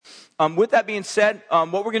With that being said,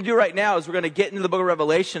 what we're going to do right now is we're going to get into the book of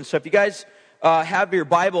Revelation. So if you guys have your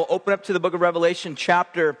Bible, open up to the book of Revelation,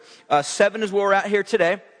 chapter 7 is where we're at here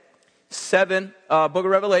today. 7, book of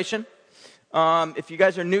Revelation. If you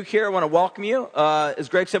guys are new here, I want to welcome you. As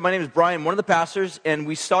Greg said, my name is Brian, one of the pastors, and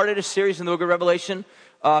we started a series in the book of Revelation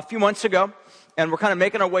a few months ago, and we're kind of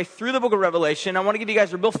making our way through the book of Revelation. I want to give you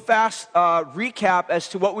guys a real fast recap as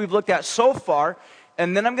to what we've looked at so far,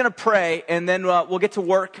 and then I'm going to pray, and then we'll get to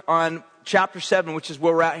work on chapter 7, which is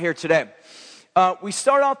where we're at here today. We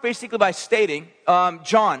start off basically by stating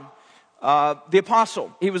John, the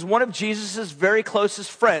apostle. He was one of Jesus' very closest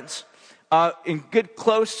friends. In good,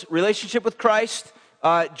 close relationship with Christ.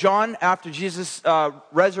 John, after Jesus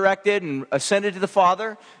resurrected and ascended to the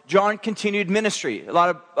Father, John continued ministry. A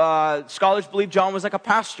lot of scholars believe John was like a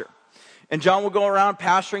pastor. And John would go around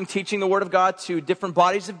pastoring, teaching the Word of God to different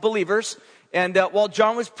bodies of believers. And while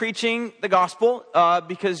John was preaching the gospel,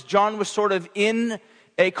 because John was sort of in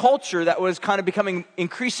a culture that was kind of becoming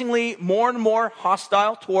increasingly more and more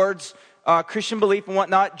hostile towards Christian belief and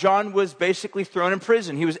whatnot, John was basically thrown in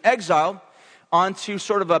prison. He was exiled onto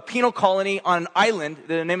sort of a penal colony on an island.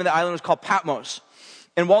 The name of the island was called Patmos.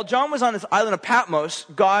 And while John was on this island of Patmos,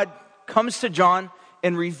 God comes to John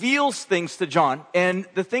and reveals things to John. And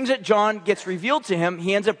the things that John gets revealed to him,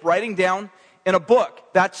 he ends up writing down in a book.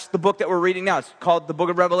 That's the book that we're reading now. It's called the Book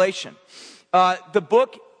of Revelation. The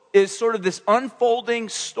book is sort of this unfolding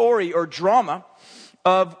story or drama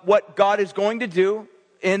of what God is going to do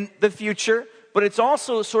in the future, but it's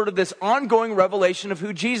also sort of this ongoing revelation of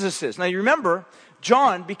who Jesus is. Now you remember,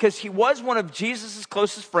 John, because he was one of Jesus'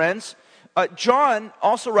 closest friends, John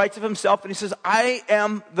also writes of himself and he says, I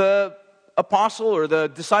am the apostle or the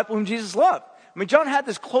disciple whom Jesus loved. I mean, John had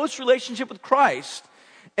this close relationship with Christ,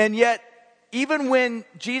 and yet even when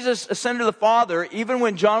Jesus ascended to the Father, even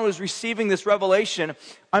when John was receiving this revelation,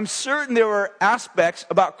 I'm certain there were aspects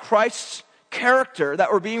about Christ's character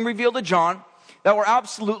that were being revealed to John that were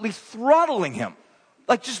absolutely throttling him,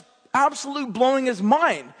 like just absolutely blowing his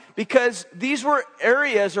mind, because these were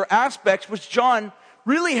areas or aspects which John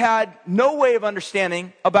really had no way of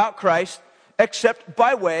understanding about Christ except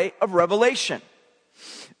by way of revelation.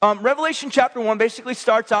 Revelation chapter 1 basically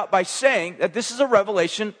starts out by saying that this is a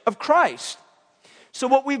revelation of Christ. So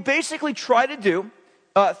what we basically try to do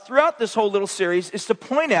throughout this whole little series is to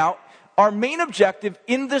point out our main objective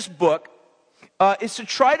in this book is to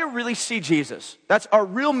try to really see Jesus. That's our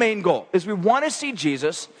real main goal, is we want to see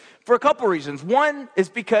Jesus for a couple reasons. One is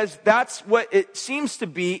because that's what it seems to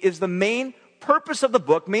be is the main purpose of the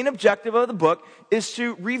book, main objective of the book, is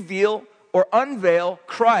to reveal or unveil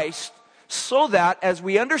Christ so that as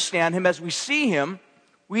we understand him, as we see him,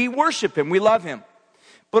 we worship him, we love him.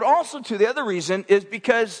 But also, too, the other reason is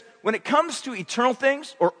because when it comes to eternal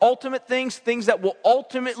things or ultimate things, things that will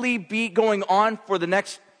ultimately be going on for the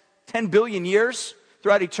next 10 billion years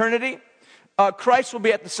throughout eternity, Christ will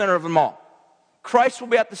be at the center of them all. Christ will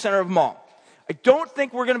be at the center of them all. I don't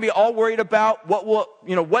think we're going to be all worried about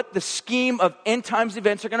what the scheme of end times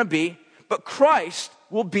events are going to be, but Christ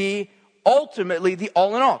will be ultimately the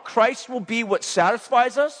all in all. Christ will be what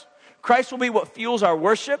satisfies us. Christ will be what fuels our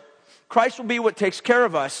worship. Christ will be what takes care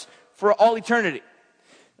of us for all eternity.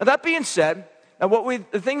 Now that being said, the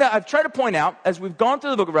thing that I've tried to point out as we've gone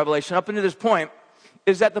through the book of Revelation up until this point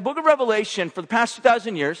is that the book of Revelation for the past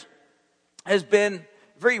 2,000 years has been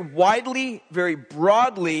very widely, very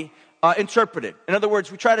broadly interpreted. In other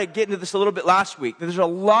words, we tried to get into this a little bit last week. There's a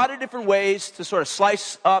lot of different ways to sort of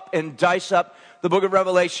slice up and dice up the book of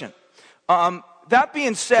Revelation. That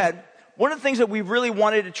being said, one of the things that we really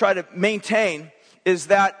wanted to try to maintain is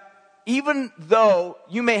that even though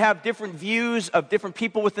you may have different views of different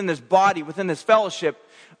people within this body, within this fellowship,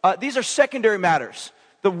 these are secondary matters.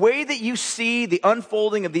 The way that you see the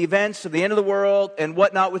unfolding of the events of the end of the world and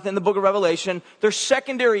whatnot within the book of Revelation, they're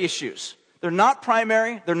secondary issues. They're not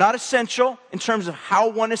primary. They're not essential in terms of how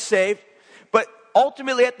one is saved. But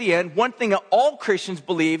ultimately at the end, one thing that all Christians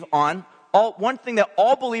believe on, one thing that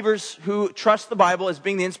all believers who trust the Bible as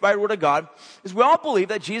being the inspired word of God, is we all believe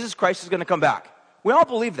that Jesus Christ is going to come back. We all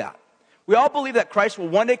believe that. We all believe that Christ will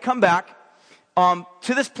one day come back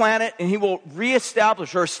to this planet and he will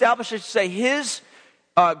reestablish or establish, I should say, his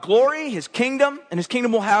glory, his kingdom, and his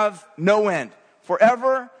kingdom will have no end,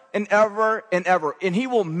 forever and ever and ever. And he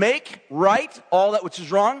will make right all that which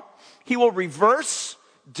is wrong. He will reverse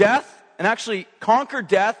death and actually conquer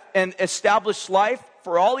death and establish life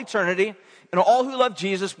for all eternity. And all who love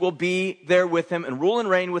Jesus will be there with him and rule and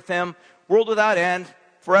reign with him, world without end,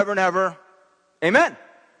 forever and ever. Amen.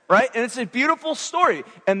 right? And it's a beautiful story.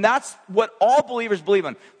 And that's what all believers believe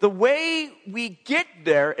in. The way we get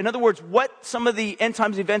there, in other words, what some of the end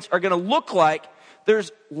times events are going to look like,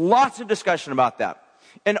 there's lots of discussion about that.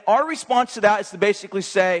 And our response to that is to basically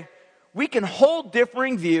say, we can hold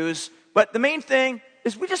differing views, but the main thing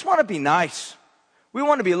is we just want to be nice. We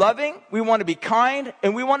want to be loving, we want to be kind,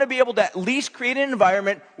 and we want to be able to at least create an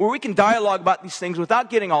environment where we can dialogue about these things without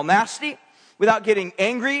getting all nasty, without getting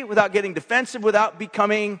angry, without getting defensive, without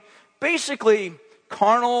becoming basically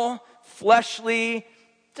carnal, fleshly,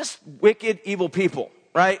 just wicked, evil people,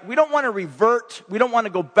 right? We don't want to revert. We don't want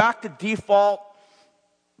to go back to default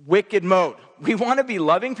wicked mode. We want to be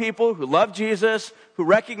loving people who love Jesus, who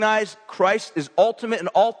recognize Christ is ultimate in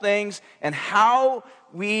all things, and how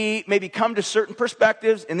we maybe come to certain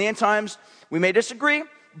perspectives in the end times. We may disagree,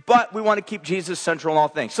 but we want to keep Jesus central in all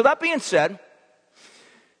things. So that being said,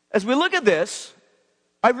 as we look at this,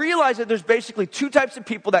 I realize that there's basically two types of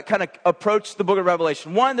people that kind of approach the book of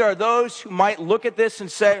Revelation. One, there are those who might look at this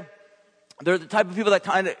and say, they're the type of people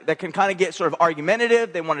that can kind of get sort of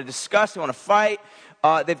argumentative. They want to discuss, they want to fight.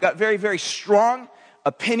 They've got very, very strong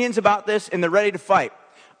opinions about this, and they're ready to fight.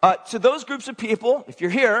 To those groups of people, if you're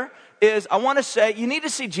here, I want to say you need to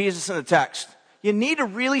see Jesus in the text. You need to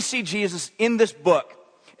really see Jesus in this book.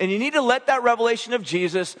 And you need to let that revelation of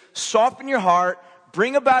Jesus soften your heart,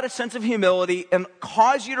 bring about a sense of humility, and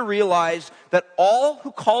cause you to realize that all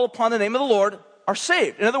who call upon the name of the Lord are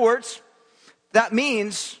saved. In other words, that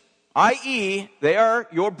means, i.e., they are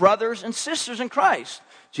your brothers and sisters in Christ.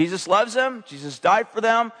 Jesus loves them. Jesus died for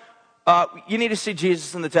them. You need to see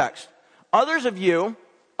Jesus in the text. Others of you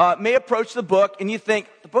may approach the book and you think,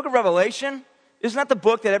 the book of Revelation, isn't that the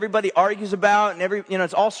book that everybody argues about and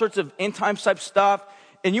it's all sorts of end times type stuff?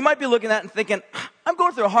 And you might be looking at that and thinking, I'm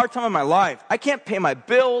going through a hard time in my life. I can't pay my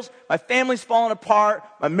bills. My family's falling apart.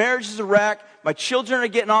 My marriage is a wreck. My children are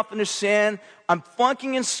getting off into sin. I'm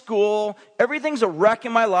flunking in school. Everything's a wreck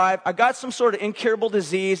in my life. I got some sort of incurable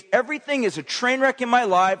disease. Everything is a train wreck in my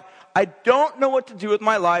life. I don't know what to do with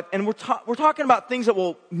my life. And we're talking about things that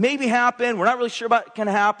will maybe happen. We're not really sure about it can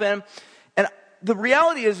happen. And the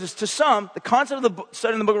reality is to some, the concept of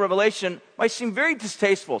studying the book of Revelation might seem very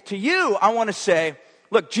distasteful. To you, I want to say,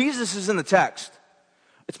 look, Jesus is in the text.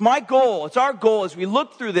 It's my goal, it's our goal as we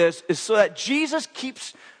look through this, is so that Jesus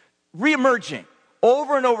keeps reemerging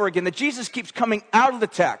over and over again, that Jesus keeps coming out of the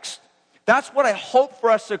text. That's what I hope for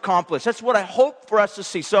us to accomplish. That's what I hope for us to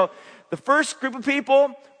see. So the first group of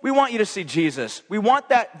people, we want you to see Jesus. We want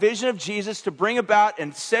that vision of Jesus to bring about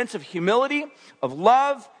a sense of humility, of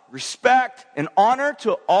love, respect, and honor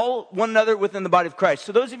to all one another within the body of Christ.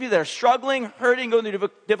 So those of you that are struggling, hurting, going through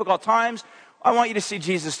difficult times, I want you to see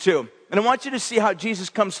Jesus too. And I want you to see how Jesus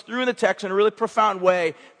comes through in the text in a really profound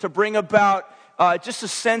way to bring about just a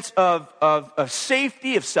sense of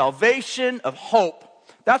safety, of salvation, of hope.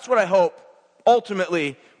 That's what I hope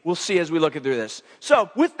ultimately we'll see as we look through this.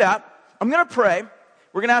 So with that, I'm going to pray.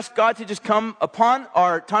 We're going to ask God to just come upon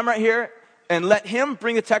our time right here and let Him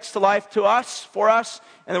bring the text to life to us, for us,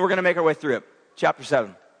 and then we're going to make our way through it. Chapter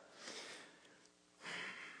 7.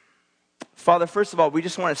 Father, first of all, we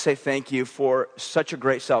just want to say thank you for such a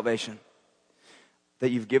great salvation that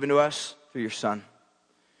you've given to us through your Son.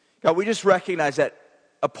 God, we just recognize that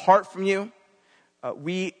apart from you,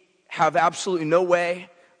 we have absolutely no way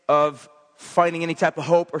of finding any type of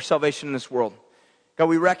hope or salvation in this world. God,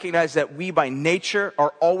 we recognize that we by nature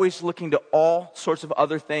are always looking to all sorts of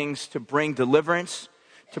other things to bring deliverance,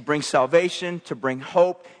 to bring salvation, to bring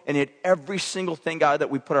hope. And yet every single thing, God, that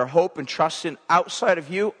we put our hope and trust in outside of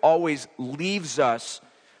you always leaves us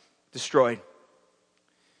destroyed.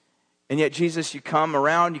 And yet, Jesus, you come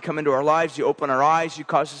around, you come into our lives, you open our eyes, you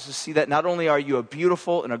cause us to see that not only are you a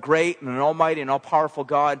beautiful and a great and an almighty and all-powerful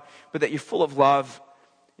God, but that you're full of love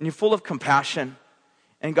and you're full of compassion.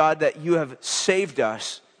 And God, that you have saved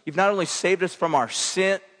us. You've not only saved us from our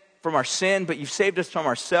sin, but you've saved us from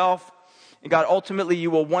ourselves. And God, ultimately,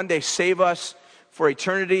 you will one day save us for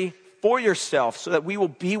eternity, for yourself, so that we will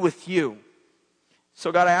be with you.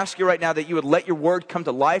 So God, I ask you right now that you would let your word come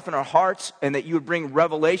to life in our hearts and that you would bring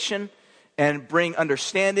revelation and bring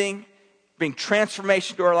understanding, bring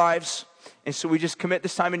transformation to our lives. And so we just commit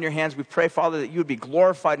this time in your hands. We pray, Father, that you would be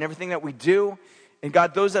glorified in everything that we do. And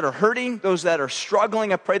God, those that are hurting, those that are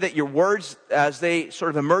struggling, I pray that your words, as they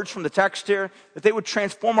sort of emerge from the text here, that they would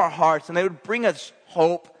transform our hearts and they would bring us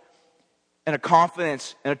hope and a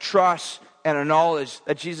confidence and a trust and a knowledge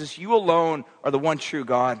that, Jesus, you alone are the one true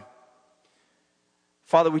God.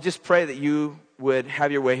 Father, we just pray that you would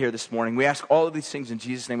have your way here this morning. We ask all of these things in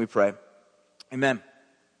Jesus' name we pray. Amen.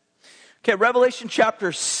 Okay, Revelation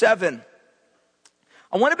chapter 7.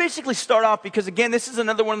 I want to basically start off because, again, this is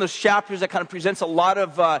another one of those chapters that kind of presents a lot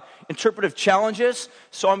of interpretive challenges.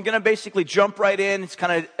 So I'm going to basically jump right in. It's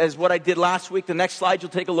kind of as what I did last week. The next slide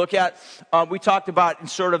you'll take a look at. We talked about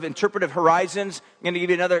sort of interpretive horizons. I'm going to give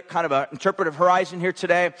you another kind of an interpretive horizon here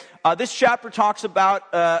today. This chapter talks about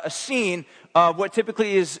a scene of what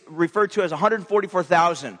typically is referred to as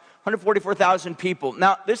 144,000 people.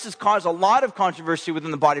 Now, this has caused a lot of controversy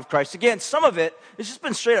within the body of Christ. Again, some of it has just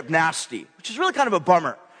been straight up nasty, which is really kind of a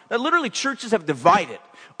bummer. That literally churches have divided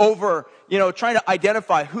over, trying to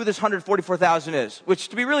identify who this 144,000 is. Which,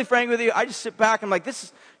 to be really frank with you, I just sit back and I'm like,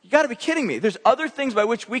 you got to be kidding me. There's other things by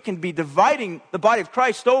which we can be dividing the body of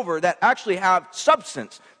Christ over that actually have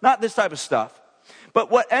substance, not this type of stuff. But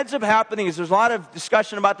what ends up happening is there's a lot of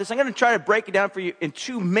discussion about this. I'm going to try to break it down for you in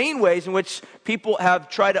two main ways in which people have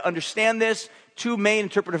tried to understand this, two main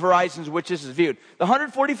interpretive horizons in which this is viewed. The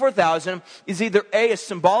 144,000 is either a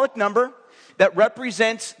symbolic number that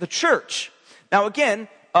represents the church. Now again,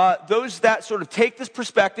 those that sort of take this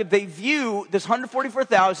perspective, they view this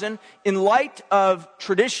 144,000 in light of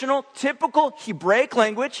traditional, typical Hebraic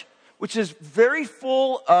language, which is very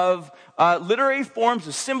full of literary forms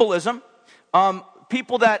of symbolism.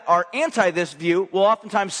 People that are anti this view will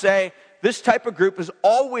oftentimes say this type of group is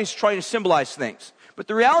always trying to symbolize things. But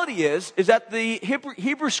the reality is that the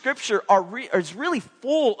Hebrew scripture is really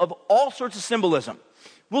full of all sorts of symbolism.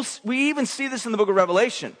 We even see this in the book of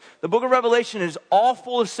Revelation. The book of Revelation is all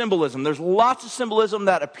full of symbolism. There's lots of symbolism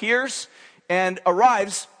that appears and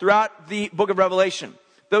arrives throughout the book of Revelation.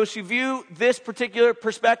 Those who view this particular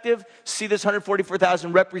perspective see this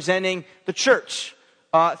 144,000 representing the church.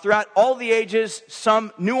 Throughout all the ages, some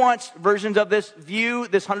nuanced versions of this view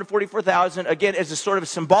this 144,000, again, as a sort of a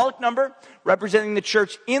symbolic number representing the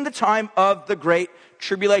church in the time of the Great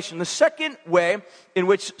Tribulation. The second way in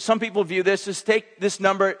which some people view this is take this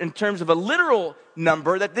number in terms of a literal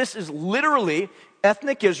number, that this is literally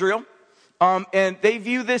ethnic Israel. And they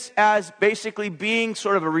view this as basically being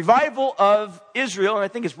sort of a revival of Israel. And I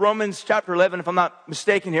think it's Romans chapter 11, if I'm not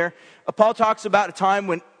mistaken here. Paul talks about a time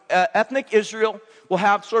when ethnic Israel will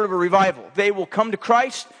have sort of a revival. They will come to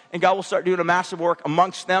Christ, and God will start doing a massive work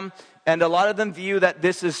amongst them. And a lot of them view that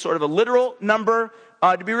this is sort of a literal number.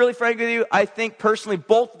 To be really frank with you, I think personally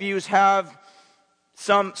both views have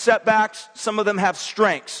some setbacks. Some of them have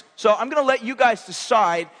strengths. So I'm going to let you guys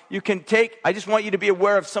decide. I just want you to be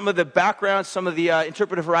aware of some of the background, some of the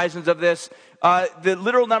interpretive horizons of this. The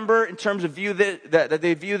literal number in terms of that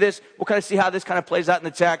they view this, we'll kind of see how this kind of plays out in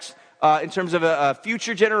the text. In terms of a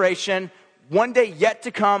future generation, one day yet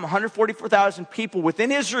to come, 144,000 people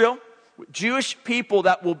within Israel, Jewish people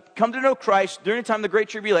that will come to know Christ during the time of the Great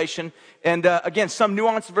Tribulation. And again, some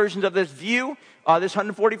nuanced versions of this view, this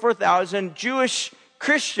 144,000 Jewish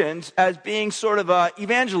Christians as being sort of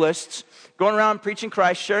evangelists, going around preaching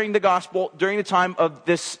Christ, sharing the gospel during the time of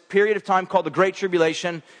this period of time called the Great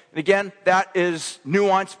Tribulation. And again, that is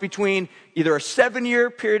nuanced between either a 7-year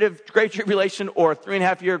period of Great Tribulation or a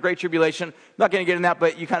 3.5-year Great Tribulation. I'm not going to get in that,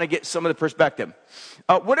 but you kind of get some of the perspective.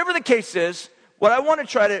 Whatever the case is, what I want to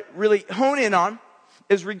try to really hone in on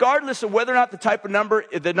is regardless of whether or not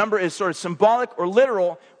the number is sort of symbolic or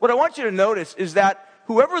literal, what I want you to notice is that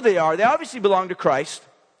whoever they are, they obviously belong to Christ.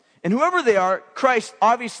 And whoever they are, Christ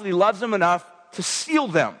obviously loves them enough to seal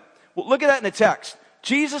them. Well, look at that in the text.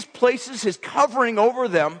 Jesus places his covering over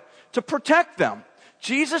them to protect them.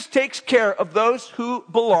 Jesus takes care of those who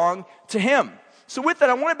belong to him. So with that,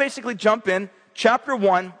 I want to basically jump in chapter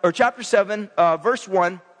 7, verse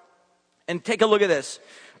 1, and take a look at this.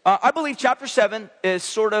 I believe chapter 7 is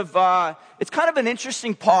sort of, it's kind of an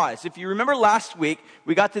interesting pause. If you remember last week,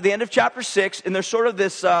 we got to the end of chapter 6, and there's sort of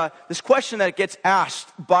this question that gets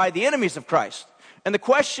asked by the enemies of Christ. And the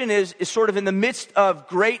question is sort of in the midst of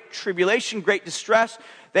great tribulation, great distress,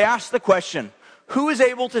 they ask the question, who is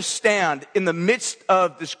able to stand in the midst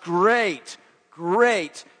of this great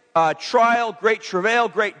trial, great travail,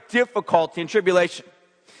 great difficulty and tribulation?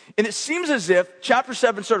 And it seems as if chapter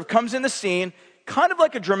 7 sort of comes in the scene, kind of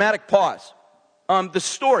like a dramatic pause. The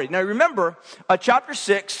story. Now remember, chapter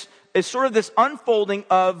 6 is sort of this unfolding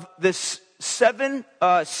of this 7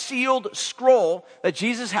 sealed scroll that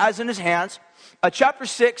Jesus has in his hands. Chapter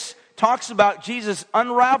 6 talks about Jesus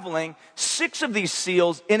unraveling 6 of these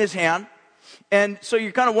seals in his hand. And so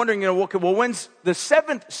you're kind of wondering, well, when's the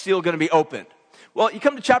 7th seal going to be opened? Well, you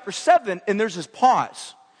come to chapter 7 and there's this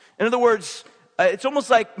pause. In other words, it's almost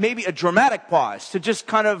like maybe a dramatic pause to just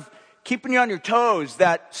kind of keeping you on your toes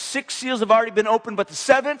that 6 seals have already been opened, but the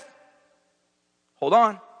 7th, hold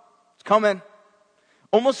on, it's coming.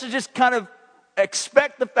 Almost to just kind of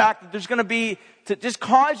expect the fact that there's going to be, to just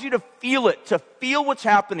cause you to feel it, to feel what's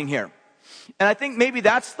happening here. And I think maybe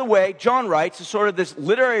that's the way John writes, in sort of this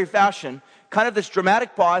literary fashion, kind of this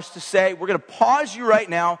dramatic pause to say, we're going to pause you right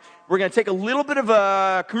now. We're going to take a little bit of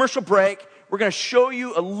a commercial break. We're going to show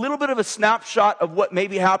you a little bit of a snapshot of what may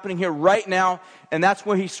be happening here right now. And that's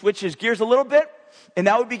where he switches gears a little bit. And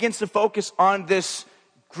now he begins to focus on this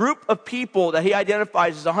group of people that he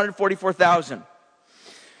identifies as 144,000. It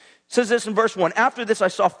says this in verse 1. After this, I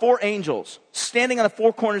saw 4 angels standing on the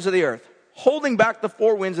 4 corners of the earth, holding back the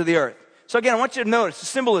 4 winds of the earth. So again, I want you to notice the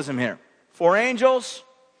symbolism here. 4 angels,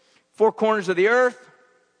 4 corners of the earth,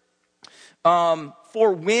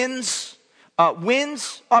 4 winds.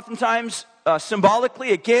 Winds, oftentimes,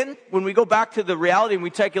 symbolically, again, when we go back to the reality and we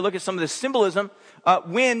take a look at some of the symbolism,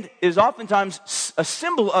 wind is oftentimes a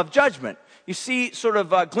symbol of judgment. You see sort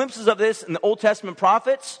of glimpses of this in the Old Testament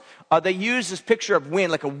prophets. They use this picture of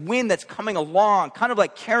wind, like a wind that's coming along, kind of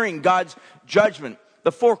like carrying God's judgment.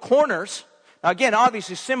 The 4 corners, now again,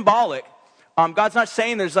 obviously symbolic. God's not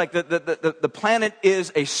saying there's like the planet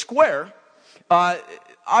is a square.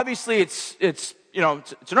 Obviously, it's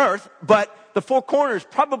an earth, but the 4 corners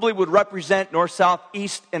probably would represent north, south,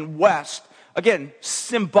 east, and west. Again,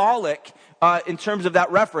 symbolic in terms of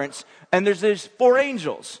that reference. And there's these 4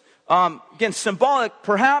 angels. Again, symbolic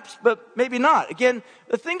perhaps, but maybe not. Again,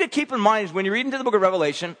 the thing to keep in mind is when you read into the book of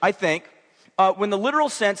Revelation, I think, when the literal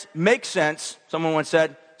sense makes sense, someone once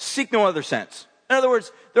said, seek no other sense. In other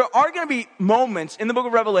words, there are going to be moments in the book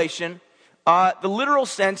of Revelation, the literal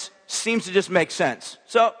sense seems to just make sense.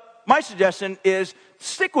 So my suggestion is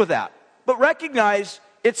stick with that, but recognize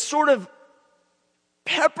it's sort of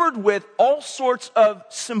peppered with all sorts of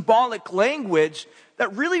symbolic language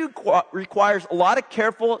that really requires a lot of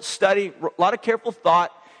careful study, a lot of careful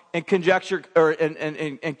thought and conjecture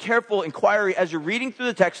and careful inquiry as you're reading through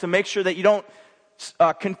the text to make sure that you don't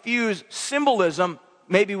confuse symbolism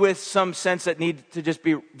maybe with some sense that need to just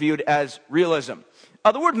be viewed as realism.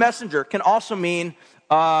 The word messenger can also mean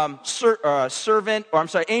servant,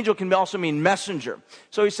 angel can also mean messenger.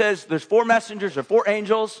 So he says there's 4 messengers or 4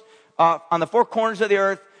 angels on the 4 corners of the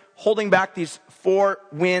earth holding back these 4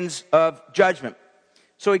 winds of judgment.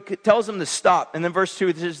 So he tells them to stop. And then verse 2,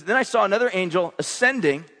 it says, then I saw another angel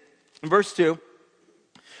ascending, in verse 2,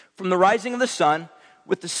 from the rising of the sun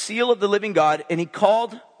with the seal of the living God, and he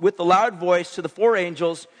called with a loud voice to the 4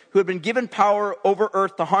 angels who had been given power over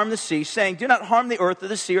earth to harm the sea, saying, do not harm the earth or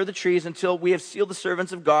the sea or the trees until we have sealed the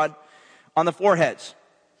servants of God on the foreheads.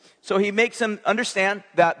 So he makes them understand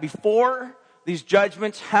that before these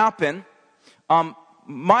judgments happen,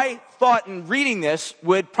 my thought in reading this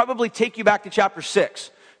would probably take you back to chapter 6.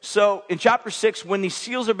 So in chapter 6, when these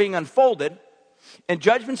seals are being unfolded and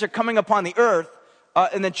judgments are coming upon the earth,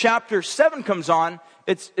 and then chapter 7 comes on,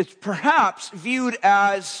 it's perhaps viewed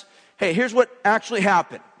as, hey, here's what actually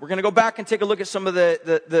happened. We're going to go back and take a look at some of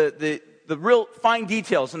the real fine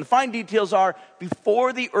details. And the fine details are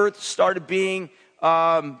before the earth started being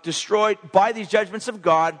destroyed by these judgments of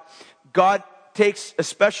God, God takes a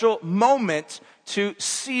special moment to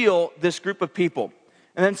seal this group of people.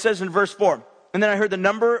 And then it says in verse 4, and then I heard the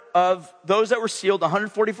number of those that were sealed,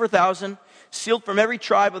 144,000, sealed from every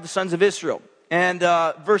tribe of the sons of Israel. And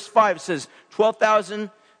verse 5 says, 12,000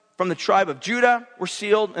 from the tribe of Judah were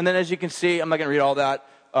sealed. And then as you can see, I'm not going to read all that.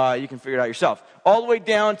 You can figure it out yourself. All the way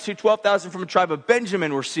down to 12,000 from the tribe of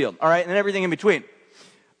Benjamin were sealed. All right, and then everything in between.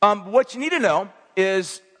 What you need to know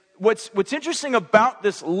is what's interesting about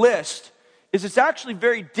this list is it's actually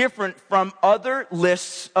very different from other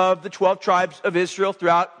lists of the 12 tribes of Israel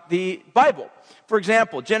throughout the Bible. For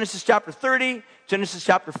example, Genesis chapter 30, Genesis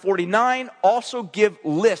chapter 49 also give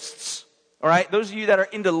lists. All right, those of you that are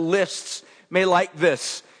into lists may like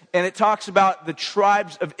this. And it talks about the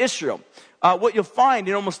tribes of Israel. What you'll find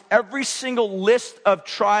in almost every single list of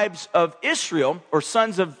tribes of Israel, or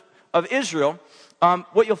sons of Israel,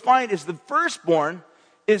 what you'll find is the firstborn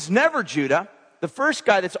is never Judah. The first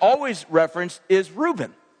guy that's always referenced is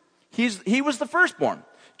Reuben. He was the firstborn.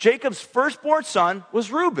 Jacob's firstborn son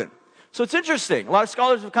was Reuben. So it's interesting. A lot of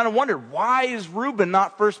scholars have kind of wondered, why is Reuben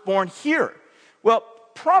not firstborn here? Well,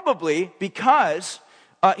 probably because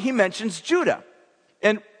he mentions Judah.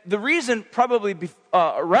 And the reason probably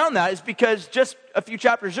around that is because just a few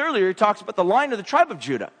chapters earlier, he talks about the line of the tribe of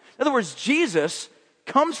Judah. In other words, Jesus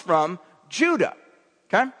comes from Judah.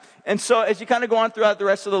 Okay? And so as you kind of go on throughout the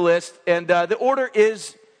rest of the list, and the order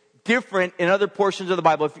is different in other portions of the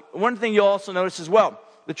Bible. One thing you'll also notice as well,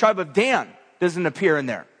 the tribe of Dan doesn't appear in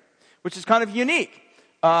there, which is kind of unique.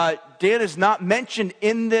 Dan is not mentioned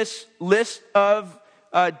in this list of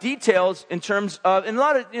details in terms of, and a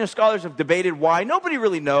lot of scholars have debated why. Nobody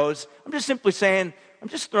really knows. I'm just simply saying, I'm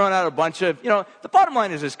just throwing out a bunch of, the bottom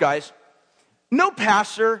line is this, guys. No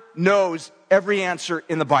pastor knows every answer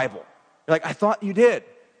in the Bible. You're like, I thought you did.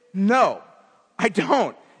 No, I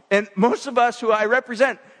don't. And most of us who I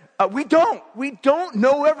represent, we don't. We don't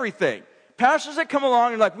know everything. Pastors that come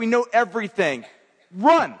along and like, we know everything.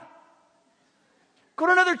 Run. Go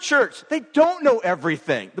to another church. They don't know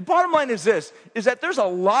everything. The bottom line is this, is that there's a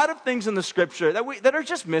lot of things in the scripture that are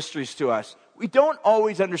just mysteries to us. We don't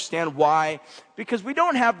always understand why, because we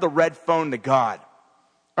don't have the red phone to God.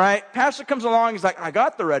 All right? Pastor comes along, he's like, I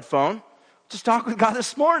got the red phone. Just talked with God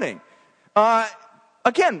this morning.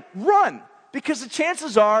 Again, run. Because the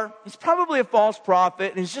chances are, he's probably a false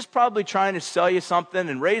prophet, and he's just probably trying to sell you something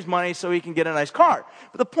and raise money so he can get a nice car.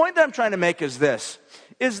 But the point that I'm trying to make is this,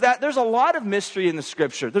 is that there's a lot of mystery in the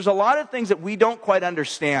scripture. There's a lot of things that we don't quite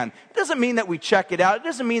understand. It doesn't mean that we check it out. It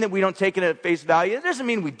doesn't mean that we don't take it at face value. It doesn't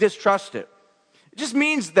mean we distrust it. It just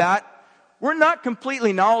means that we're not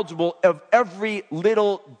completely knowledgeable of every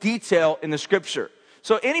little detail in the scripture.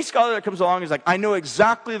 So any scholar that comes along is like, I know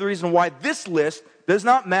exactly the reason why this list does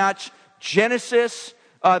not match Genesis,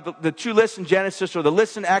 the two lists in Genesis, or the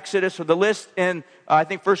list in Exodus, or the list in, I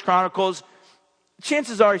think, First Chronicles.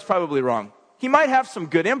 Chances are he's probably wrong. He might have some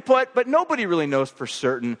good input, but nobody really knows for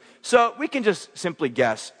certain. So we can just simply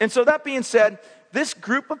guess. And so that being said, this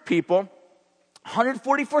group of people,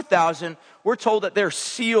 144,000, we're told that they're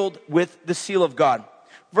sealed with the seal of God.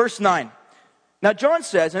 Verse 9. Now John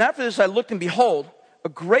says, and after this I looked, and behold, a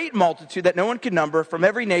great multitude that no one could number, from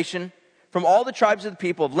every nation, from all the tribes of the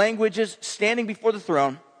people, of languages, standing before the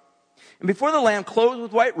throne, and before the Lamb, clothed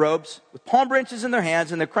with white robes, with palm branches in their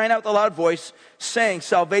hands, and they're crying out with a loud voice, saying,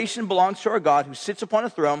 Salvation belongs to our God, who sits upon a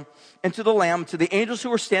throne, and to the Lamb, to the angels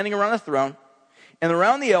who are standing around the throne, and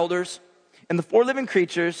around the elders, and the four living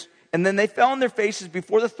creatures. And then they fell on their faces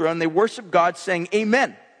before the throne. They worshiped God, saying,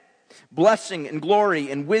 Amen. Blessing and glory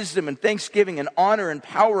and wisdom and thanksgiving and honor and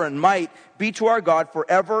power and might be to our God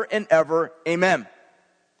forever and ever. Amen.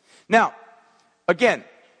 Now, again,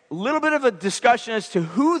 a little bit of a discussion as to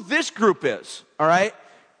who this group is, all right?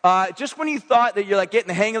 Just when you thought that you're like getting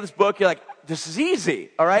the hang of this book, you're like, this is easy,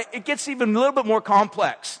 all right? It gets even a little bit more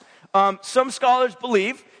complex. Some scholars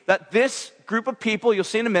believe that this group of people, you'll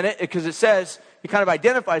see in a minute, because it says, it kind of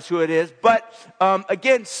identifies who it is, but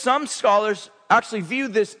again, some scholars actually view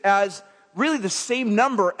this as really the same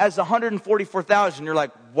number as 144,000. You're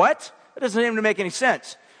like, what? That doesn't even make any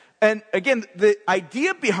sense. And again, the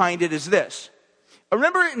idea behind it is this.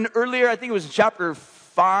 Remember earlier, I think it was in chapter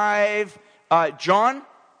 5, John,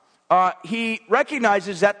 he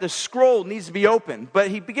recognizes that the scroll needs to be opened, but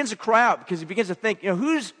he begins to cry out because he begins to think,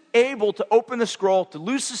 who's able to open the scroll, to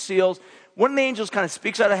loose the seals? One of the angels kind of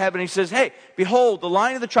speaks out of heaven. And he says, hey, behold, the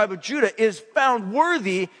Lion of the tribe of Judah is found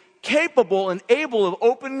worthy, capable, and able of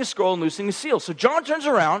opening the scroll and loosing the seals. So John turns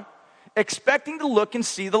around, expecting to look and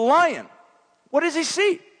see the lion. What does he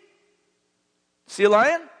see? See a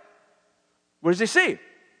lion? What does he see?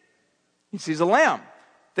 He sees a lamb.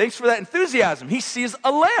 Thanks for that enthusiasm. He sees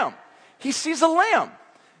a lamb. He sees a lamb.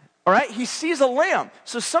 All right? He sees a lamb.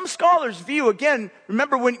 So some scholars view, again,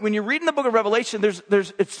 remember when you're reading the book of Revelation,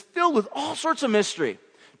 it's filled with all sorts of mystery.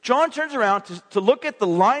 John turns around to look at the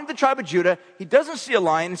Lion of the tribe of Judah. He doesn't see a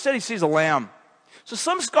lion. Instead, he sees a lamb. So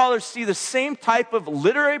some scholars see the same type of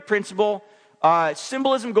literary principle,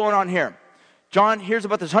 symbolism going on here. John hears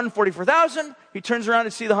about this 144,000. He turns around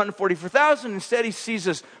to see the 144,000. Instead, he sees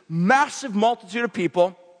this massive multitude of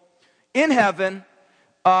people in heaven,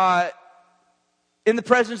 in the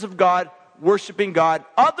presence of God, worshiping God.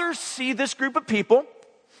 Others see this group of people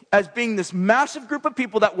as being this massive group of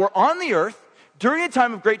people that were on the earth during a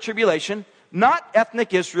time of great tribulation, not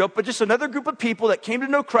ethnic Israel, but just another group of people that came to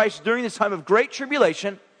know Christ during this time of great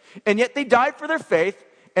tribulation, and yet they died for their faith,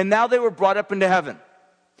 and now they were brought up into heaven.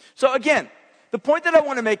 So again, the point that I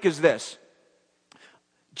want to make is this.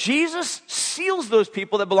 Jesus seals those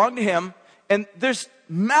people that belong to him, and there's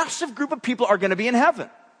massive group of people are going to be in heaven.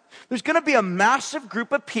 There's going to be a massive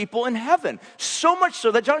group of people in heaven, so much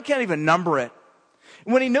so that John can't even number it.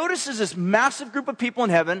 When he notices this massive group of people in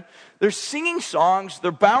heaven, they're singing songs,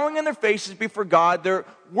 they're bowing on their faces before God, they're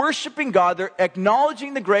worshiping God, they're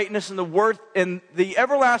acknowledging the greatness and the worth and the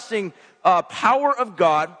everlasting power of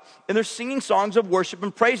God, and they're singing songs of worship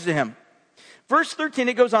and praise to him. Verse 13,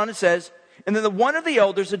 it goes on and says, and then one of the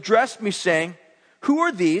elders addressed me, saying, who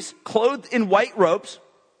are these, clothed in white robes,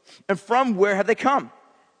 and from where have they come?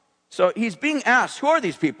 So he's being asked, who are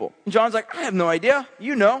these people? And John's like, I have no idea.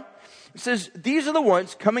 You know. He says, these are the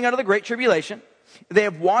ones coming out of the great tribulation. They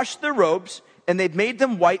have washed their robes, and they've made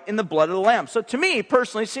them white in the blood of the Lamb. So to me,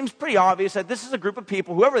 personally, it seems pretty obvious that this is a group of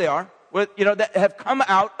people, whoever they are, that have come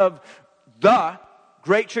out of the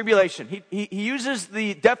great tribulation. He uses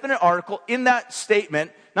the definite article in that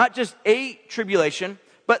statement, not just a tribulation,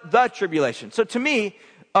 but the tribulation. So to me,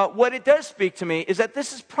 what it does speak to me is that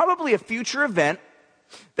this is probably a future event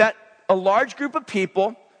that a large group of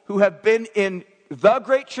people who have been in the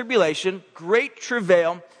great tribulation, great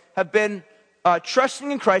travail, have been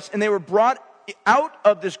trusting in Christ, and they were brought out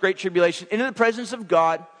of this great tribulation into the presence of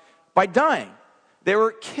God by dying. They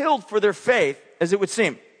were killed for their faith, as it would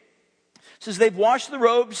seem. It says they've washed the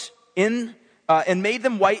robes in and made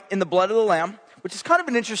them white in the blood of the Lamb, which is kind of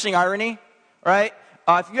an interesting irony, right?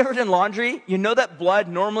 If you've ever done laundry, you know that blood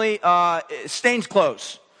normally stains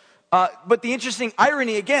clothes. But the interesting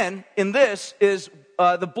irony, again, in this is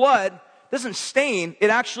the blood doesn't stain, it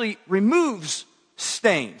actually removes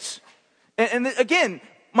stains. And again,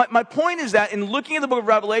 my point is that in looking at the book of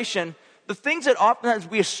Revelation, the things that oftentimes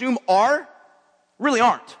we assume are, really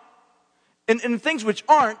aren't. And things which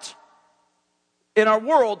aren't, in our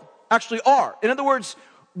world, actually are. In other words,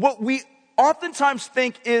 what we oftentimes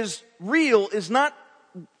think is real is not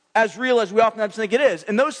as real as we oftentimes think it is.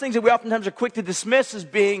 And those things that we oftentimes are quick to dismiss as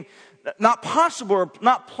being not possible or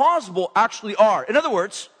not plausible actually are. In other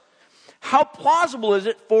words, how plausible is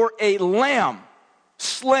it for a lamb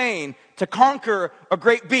slain to conquer a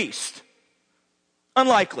great beast?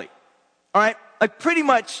 Unlikely. All right? Like pretty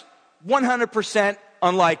much 100%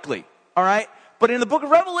 unlikely. All right? But in the book of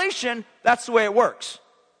Revelation, that's the way it works.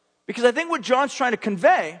 Because I think what John's trying to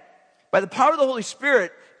convey by the power of the Holy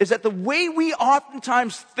Spirit is that the way we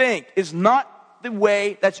oftentimes think is not the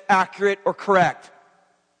way that's accurate or correct.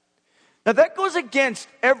 Now that goes against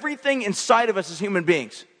everything inside of us as human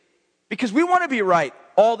beings. Because we want to be right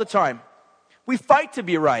all the time. We fight to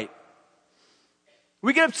be right.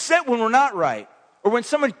 We get upset when we're not right. Or when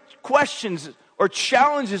someone questions or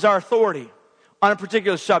challenges our authority on a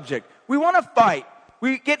particular subject. We want to fight.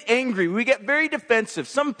 We get angry. We get very defensive.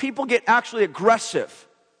 Some people get actually aggressive.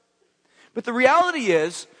 But the reality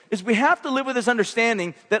is we have to live with this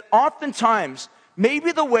understanding that oftentimes,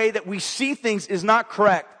 maybe the way that we see things is not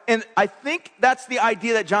correct. And I think that's the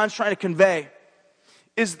idea that John's trying to convey,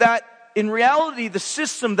 is that in reality, the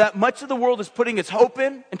system that much of the world is putting its hope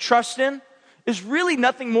in and trust in is really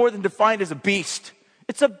nothing more than defined as a beast.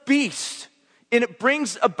 It's a beast. And it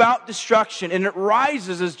brings about destruction. And it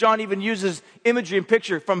rises, as John even uses imagery and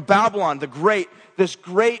picture, from Babylon, this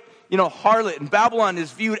great, harlot. And Babylon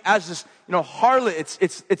is viewed as this,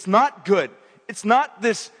 harlot. It's not good. It's not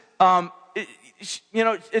this,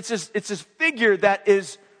 it's this figure that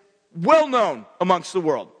is well known amongst the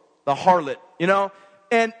world, the harlot,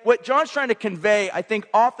 And what John's trying to convey, I think,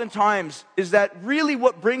 oftentimes is that really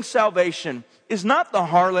what brings salvation is not the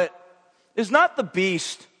harlot, is not the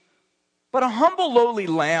beast, but a humble, lowly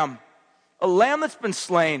lamb, a lamb that's been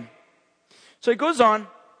slain. So he goes on,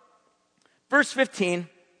 verse 15, and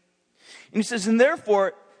he says, and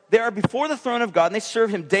therefore they are before the throne of God, and they serve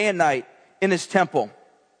him day and night in his temple.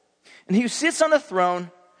 And he who sits on the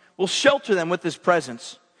throne will shelter them with his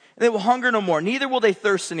presence, and they will hunger no more, neither will they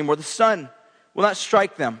thirst anymore. The sun will not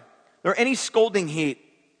strike them, nor any scalding heat.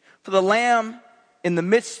 For the Lamb in the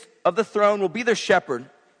midst of the throne will be their shepherd,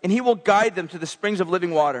 and he will guide them to the springs of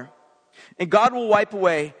living water. And God will wipe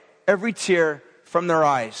away every tear from their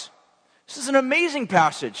eyes. This is an amazing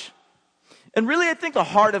passage. And really, I think the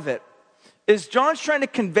heart of it is John's trying to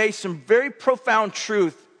convey some very profound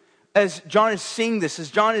truth as John is seeing this,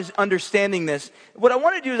 as John is understanding this. What I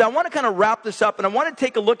want to do is I want to kind of wrap this up, and I want to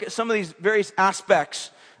take a look at some of these various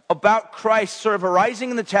aspects about Christ sort of arising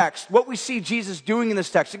in the text, what we see Jesus doing in this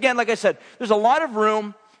text. Again, like I said, there's a lot of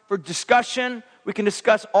room for discussion. We can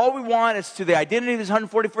discuss all we want as to the identity of these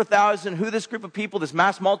 144,000, who this group of people, this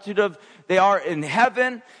mass multitude of, they are in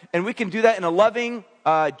heaven. And we can do that in a loving,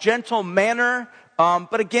 gentle manner.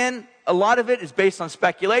 But again, a lot of it is based on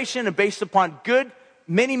speculation and based upon good,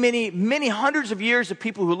 many hundreds of years of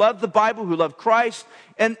people who love the Bible, who love Christ,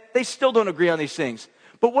 and they still don't agree on these things.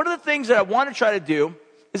 But one of the things that I want to try to do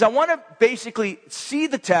is I want to basically see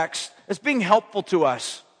the text as being helpful to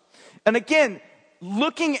us. And again,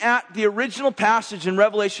 looking at the original passage in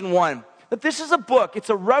Revelation 1, that this is a book, it's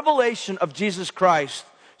a revelation of Jesus Christ.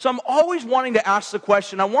 So I'm always wanting to ask the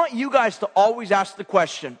question, I want you guys to always ask the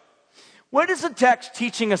question, what is the text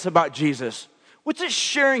teaching us about Jesus? What's it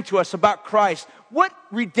sharing to us about Christ? What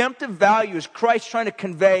redemptive value is Christ trying to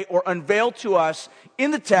convey or unveil to us in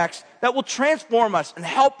the text that will transform us and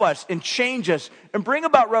help us and change us and bring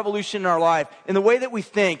about revolution in our life, in the way that we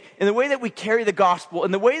think, in the way that we carry the gospel,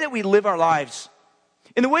 in the way that we live our lives,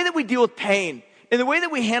 in the way that we deal with pain, in the way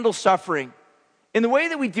that we handle suffering, in the way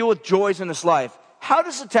that we deal with joys in this life? How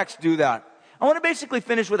does the text do that? I want to basically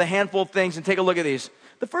finish with a handful of things and take a look at these.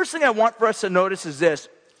 The first thing I want for us to notice is this.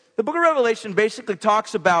 The book of Revelation basically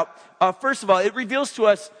talks about, first of all, it reveals to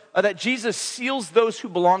us that Jesus seals those who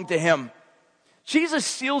belong to him. Jesus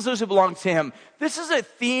seals those who belong to him. This is a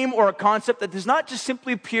theme or a concept that does not just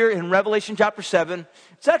simply appear in Revelation chapter 7.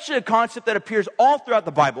 It's actually a concept that appears all throughout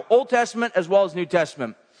the Bible, Old Testament as well as New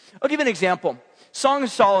Testament. I'll give you an example. Song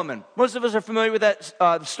of Solomon. Most of us are familiar with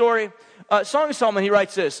that story. Song of Solomon, he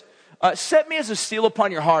writes this, set me as a seal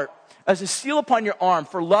upon your heart, as a seal upon your arm,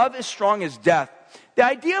 for love is strong as death. The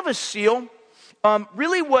idea of a seal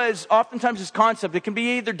really was oftentimes this concept. It can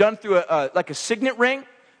be either done through a signet ring.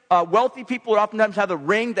 Wealthy people would oftentimes have a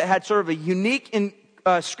ring that had sort of a unique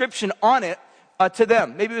inscription on it to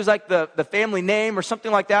them. Maybe it was like the family name or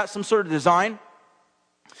something like that, some sort of design.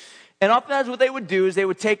 And oftentimes what they would do is they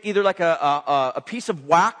would take either like a piece of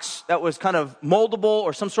wax that was kind of moldable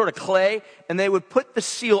or some sort of clay, and they would put the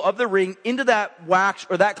seal of the ring into that wax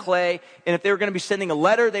or that clay, and if they were going to be sending a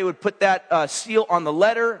letter, they would put that seal on the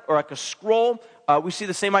letter or like a scroll. We see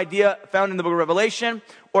the same idea found in the book of Revelation.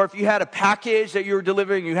 Or if you had a package that you were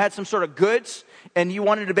delivering, you had some sort of goods, and you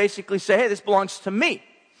wanted to basically say, hey, this belongs to me.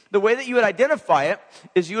 The way that you would identify it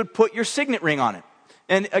is you would put your signet ring on it.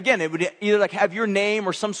 And again, it would either like have your name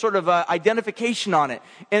or some sort of identification on it.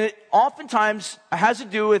 And it oftentimes has to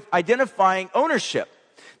do with identifying ownership.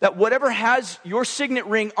 That whatever has your signet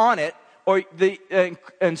ring on it, or the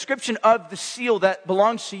inscription of the seal that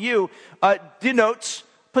belongs to you, denotes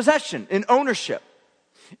possession and ownership.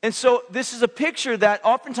 And so this is a picture that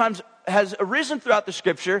oftentimes has arisen throughout the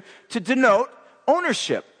scripture to denote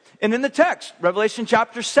ownership. And in the text, Revelation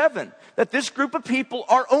chapter 7, that this group of people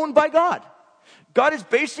are owned by God. God has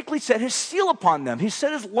basically set his seal upon them. He's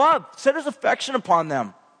set his love, set his affection upon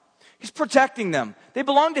them. He's protecting them. They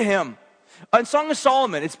belong to him. In Song of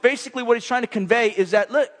Solomon, it's basically what he's trying to convey is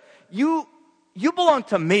that, look, you belong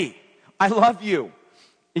to me. I love you.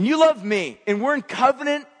 And you love me. And we're in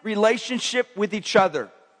covenant relationship with each other.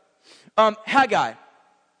 Haggai,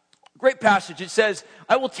 great passage. It says,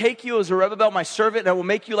 I will take you as Zerubbabel, my servant, and I will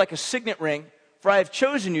make you like a signet ring, for I have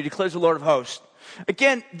chosen you, declares the Lord of hosts.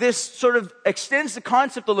 Again, this sort of extends the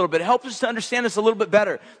concept a little bit. It helps us to understand this a little bit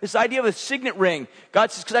better. This idea of a signet ring.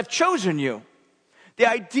 God says, because I've chosen you. The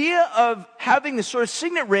idea of having this sort of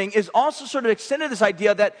signet ring is also sort of extended this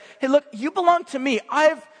idea that, hey, look, you belong to me.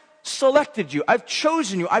 I've selected you. I've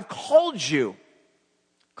chosen you. I've called you.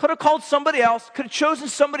 Could have called somebody else. Could have chosen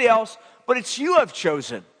somebody else. But it's you I've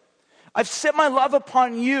chosen. I've set my love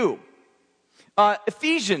upon you.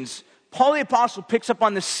 Ephesians, Paul the Apostle picks up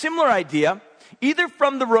on this similar idea, either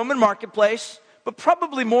from the Roman marketplace, but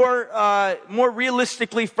probably more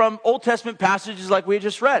realistically from Old Testament passages like we had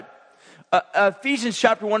just read. Ephesians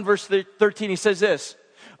chapter 1, verse 13, he says this,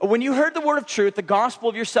 when you heard the word of truth, the gospel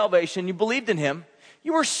of your salvation, you believed in him,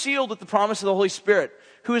 you were sealed with the promise of the Holy Spirit,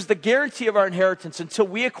 who is the guarantee of our inheritance until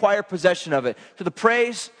we acquire possession of it, to the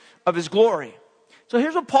praise of his glory. So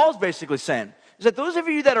here's what Paul's basically saying, is that those of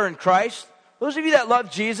you that are in Christ, those of you that love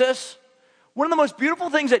Jesus, one of the most beautiful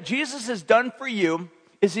things that Jesus has done for you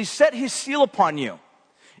is he set his seal upon you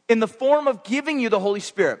in the form of giving you the Holy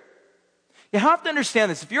Spirit. You have to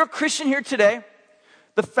understand this. If you're a Christian here today,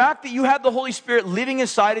 the fact that you have the Holy Spirit living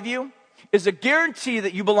inside of you is a guarantee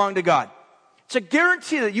that you belong to God. It's a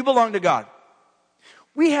guarantee that you belong to God.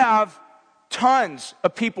 We have tons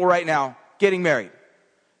of people right now getting married.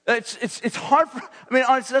 It's hard for, I mean,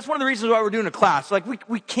 honestly, that's one of the reasons why we're doing a class. Like,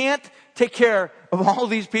 we can't take care of all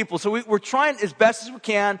these people. So we're trying as best as we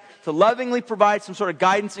can to lovingly provide some sort of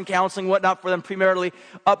guidance and counseling, whatnot, for them premaritally.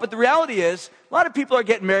 But the reality is, a lot of people are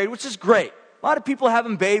getting married, which is great. A lot of people are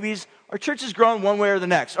having babies. Our church is growing one way or the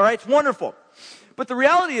next. All right, it's wonderful. But the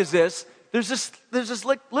reality is this, there's this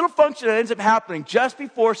like little function that ends up happening just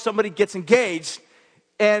before somebody gets engaged,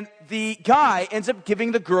 and the guy ends up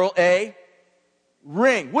giving the girl a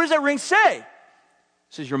ring. What does that ring say? It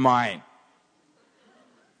says, you're mine.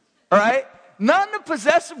 All right? Not in a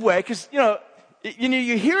possessive way, because,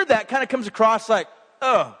 you hear that, kind of comes across like,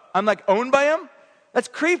 oh, I'm like owned by him? That's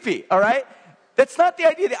creepy, all right? That's not the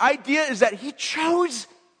idea. The idea is that he chose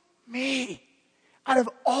me. Out of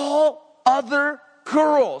all other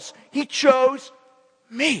girls, he chose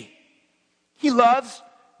me. He loves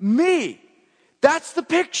me. That's the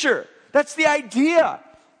picture. That's the idea.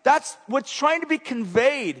 That's what's trying to be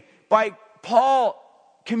conveyed by Paul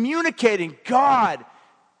communicating God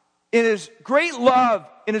in his great love,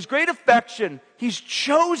 in his great affection. He's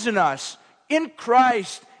chosen us in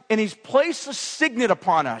Christ, and he's placed a signet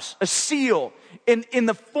upon us, a seal, in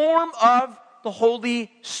the form of the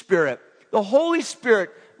Holy Spirit. The Holy Spirit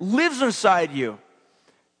lives inside you,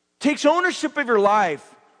 takes ownership of your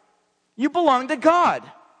life. You belong to God.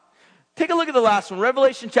 Take a look at the last one,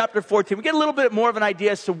 Revelation chapter 14. We get a little bit more of an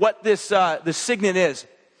idea as to what this signet is,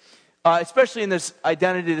 especially in this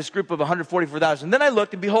identity, this group of 144,000. Then I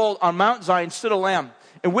looked, and behold, on Mount Zion stood a Lamb,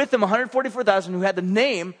 and with him 144,000 who had the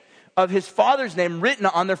name of his Father's name written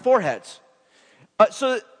on their foreheads.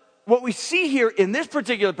 So what we see here in this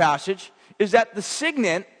particular passage is that the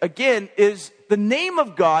signet, again, is the name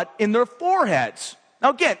of God in their foreheads. Now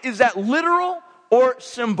again, is that literal or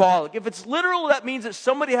symbolic? If it's literal, that means that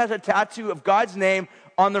somebody has a tattoo of God's name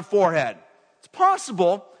on their forehead. It's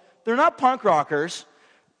possible. They're not punk rockers.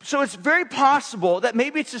 So it's very possible that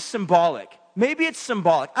maybe it's just symbolic. Maybe it's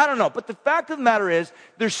symbolic. I don't know. But the fact of the matter is,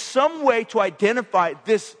 there's some way to identify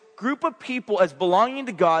this group of people as belonging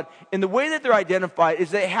to God. And the way that they're identified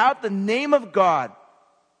is they have the name of God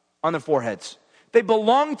on their foreheads. They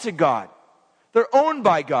belong to God. They're owned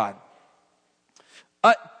by God.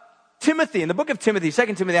 Timothy, in the book of Timothy,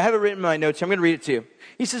 2 Timothy, I have it written in my notes. I'm going to read it to you.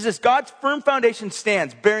 He says this, God's firm foundation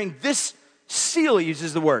stands, bearing this seal, he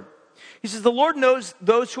uses the word. He says, the Lord knows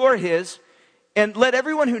those who are his, and let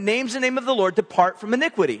everyone who names the name of the Lord depart from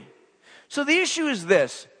iniquity. So the issue is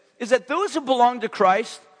this, is that those who belong to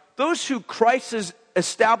Christ, those who Christ has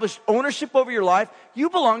established ownership over your life, you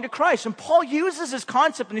belong to Christ. And Paul uses this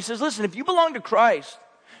concept, and he says, listen, if you belong to Christ,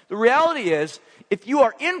 the reality is, if you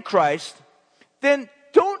are in Christ, then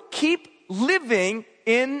don't keep living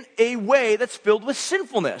in a way that's filled with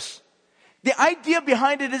sinfulness. The idea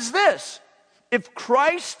behind it is this. If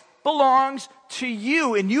Christ belongs to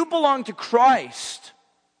you and you belong to Christ,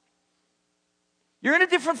 you're in a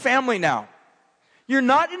different family now. You're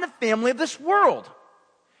not in the family of this world.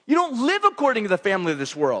 You don't live according to the family of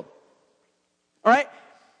this world. All right?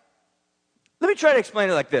 Let me try to explain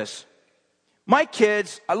it like this. My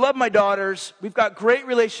kids, I love my daughters. We've got great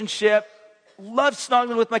relationship. Love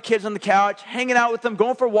snuggling with my kids on the couch, hanging out with them,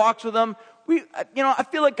 going for walks with them. I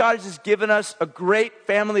feel like God has just given us a great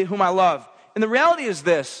family whom I love. And the reality is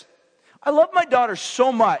this. I love my daughter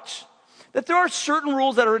so much that there are certain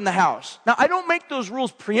rules that are in the house. Now, I don't make those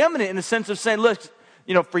rules preeminent in the sense of saying, look,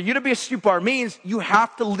 for you to be a stupar means you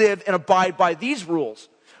have to live and abide by these rules.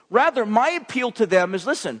 Rather, my appeal to them is,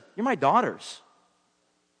 listen, you're my daughters.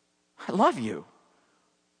 I love you.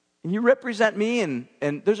 And you represent me, and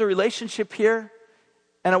there's a relationship here.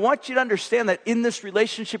 And I want you to understand that in this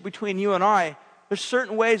relationship between you and I, there's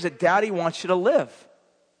certain ways that Daddy wants you to live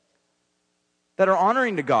that are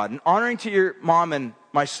honoring to God and honoring to your mom and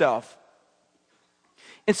myself.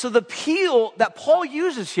 And so the appeal that Paul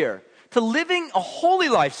uses here to living a holy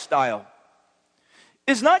lifestyle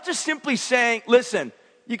is not just simply saying, listen,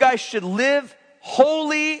 you guys should live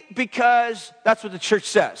holy because that's what the church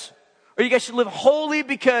says. Or you guys should live holy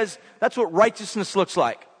because that's what righteousness looks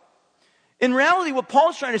like. In reality, what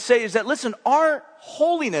Paul's trying to say is that, listen, our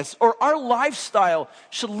holiness or our lifestyle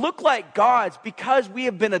should look like God's because we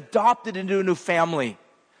have been adopted into a new family.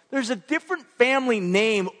 There's a different family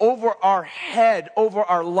name over our head, over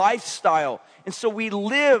our lifestyle. And so we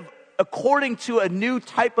live according to a new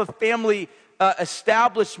type of family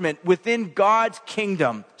establishment within God's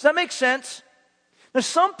kingdom. Does that make sense? Now,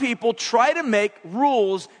 some people try to make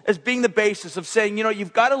rules as being the basis of saying,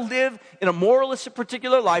 you've got to live in a moralistic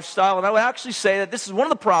particular lifestyle. And I would actually say that this is one of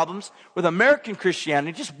the problems with American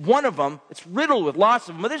Christianity, just one of them. It's riddled with lots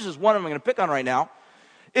of them, but this is one of them I'm going to pick on right now,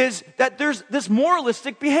 is that there's this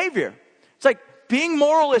moralistic behavior. It's like being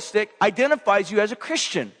moralistic identifies you as a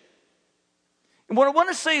Christian. And what I want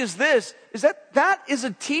to say is this, is that is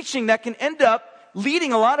a teaching that can end up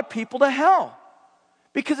leading a lot of people to hell.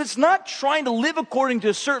 Because it's not trying to live according to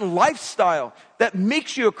a certain lifestyle that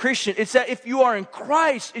makes you a Christian. It's that if you are in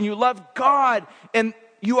Christ and you love God and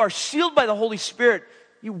you are sealed by the Holy Spirit,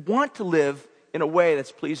 you want to live in a way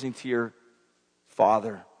that's pleasing to your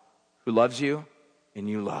Father who loves you and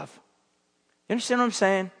you love. You understand what I'm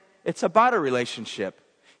saying? It's about a relationship.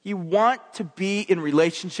 You want to be in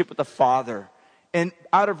relationship with the Father. And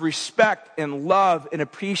out of respect and love and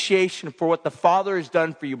appreciation for what the Father has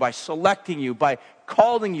done for you by selecting you, by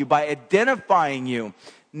calling you, by identifying you,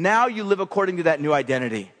 now you live according to that new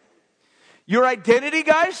identity. Your identity,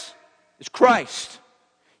 guys, is Christ.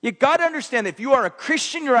 You got to understand that if you are a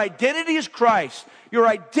Christian, your identity is Christ. Your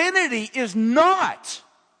identity is not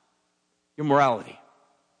your morality.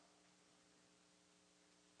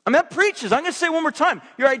 That preaches. I'm going to say it one more time.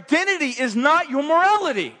 Your identity is not your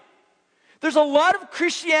morality. There's a lot of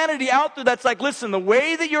Christianity out there that's like, listen, the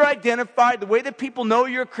way that you're identified, the way that people know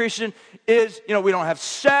you're a Christian is, we don't have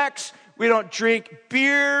sex, We don't drink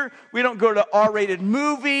beer. We don't go to R-rated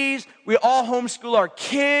movies. We all homeschool our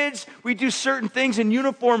kids. We do certain things in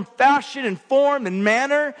uniform fashion and form and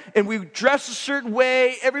manner. And we dress a certain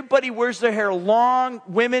way. Everybody wears their hair long.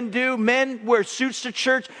 Women do. Men wear suits to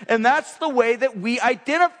church. And that's the way that we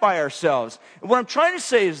identify ourselves. And what I'm trying to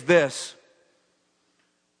say is this.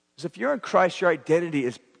 Is if you're in Christ, your identity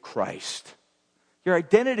is Christ. Your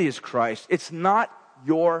identity is Christ. It's not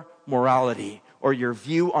your morality or your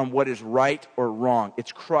view on what is right or wrong.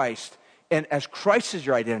 It's Christ. And as Christ is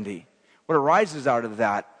your identity, what arises out of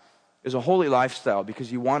that is a holy lifestyle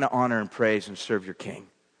because you want to honor and praise and serve your King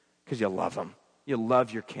because you love him. You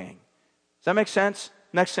love your King. Does that make sense?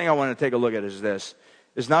 Next thing I want to take a look at is this.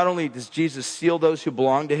 Is not only does Jesus seal those who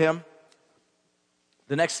belong to him,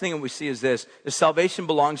 the next thing that we see is this. Is salvation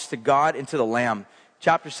belongs to God and to the Lamb.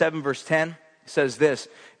 Chapter 7, verse 10. Says this,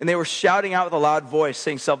 and they were shouting out with a loud voice,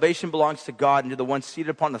 saying, salvation belongs to God and to the one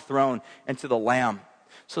seated upon the throne and to the Lamb.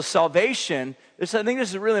 So salvation, I think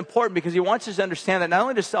this is really important because he wants us to understand that not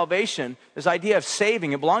only does salvation, this idea of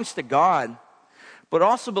saving, it belongs to God, but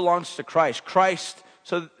also belongs to Christ. Christ,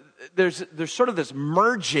 so there's sort of this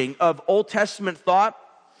merging of Old Testament thought.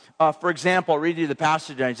 For example, I'll read you the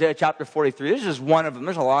passage in Isaiah chapter 43. This is just one of them.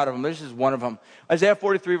 There's a lot of them. This is one of them. Isaiah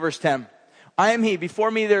 43, verse 10. I am he.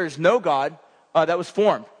 Before me there is no God that was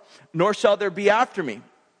formed, nor shall there be after me. He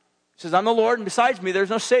says, I'm the Lord, and besides me there's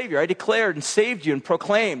no Savior. I declared and saved you and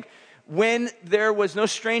proclaimed when there was no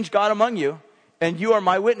strange God among you, and you are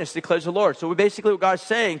my witness, declares the Lord. So basically what God's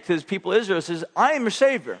saying to his people Israel says, I am your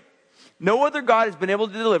Savior. No other God has been able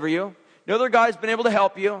to deliver you. No other God has been able to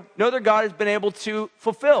help you. No other God has been able to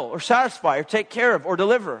fulfill or satisfy or take care of or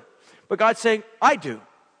deliver. But God's saying, I do.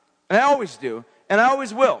 And I always do. And I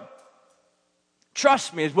always will.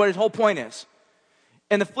 Trust me is what his whole point is.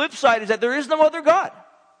 And the flip side is that there is no other God.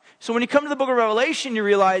 So when you come to the book of Revelation, you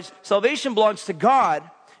realize salvation belongs to God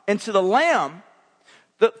and to the Lamb.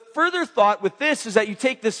 The further thought with this is that you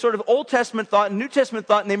take this sort of Old Testament thought and New Testament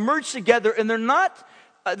thought and they merge together and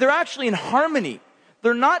they're actually in harmony.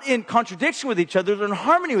 They're not in contradiction with each other, they're in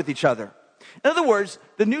harmony with each other. In other words,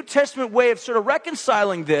 the New Testament way of sort of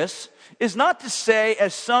reconciling this is not to say,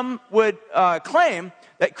 as some would claim,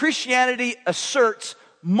 that Christianity asserts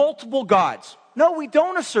multiple gods. No, we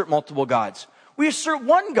don't assert multiple gods. We assert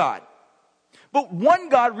one God. But one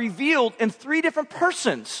God revealed in three different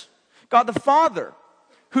persons. God the Father,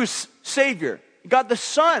 who's Savior. God the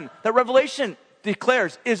Son, that Revelation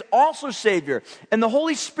declares, is also Savior. And the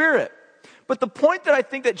Holy Spirit. But the point that I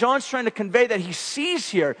think that John's trying to convey that he sees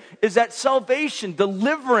here is that salvation,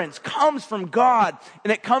 deliverance, comes from God.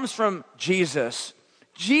 And it comes from Jesus.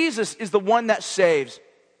 Jesus is the one that saves.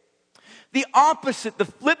 The opposite, the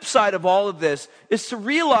flip side of all of this is to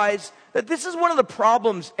realize that this is one of the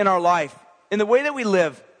problems in our life, in the way that we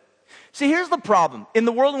live. See, here's the problem in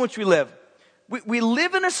the world in which we live. We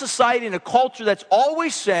live in a society, in a culture that's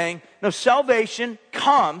always saying, no, salvation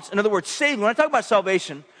comes, in other words, saving. When I talk about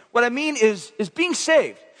salvation, what I mean is being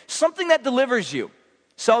saved. Something that delivers you.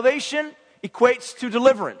 Salvation equates to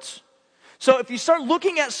deliverance. So if you start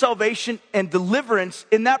looking at salvation and deliverance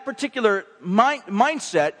in that particular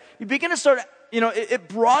mindset, you begin to start, it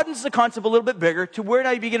broadens the concept a little bit bigger to where now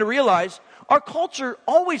you begin to realize our culture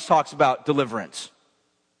always talks about deliverance.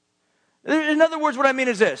 In other words, what I mean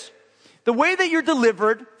is this. The way that you're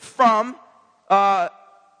delivered from,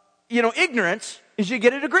 ignorance is you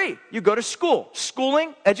get a degree. You go to school.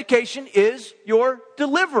 Schooling, education is your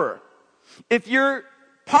deliverer. If you're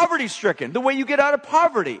poverty-stricken, the way you get out of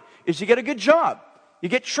poverty is you get a good job. You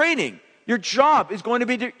get training. Your job is going to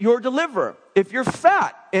be your deliverer. If you're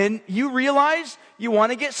fat and you realize you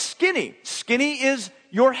want to get skinny, skinny is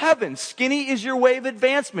your heaven. Skinny is your way of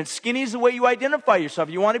advancement. Skinny is the way you identify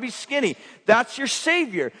yourself. You want to be skinny. That's your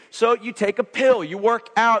savior. So you take a pill, you work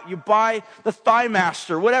out, you buy the Thigh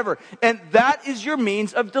Master, whatever. And that is your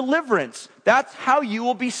means of deliverance. That's how you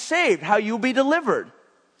will be saved, how you will be delivered.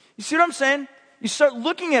 You see what I'm saying? You start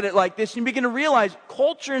looking at it like this and you begin to realize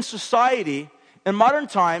culture and society in modern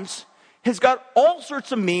times has got all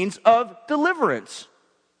sorts of means of deliverance.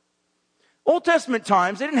 Old Testament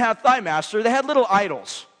times, they didn't have Thigh Master, they had little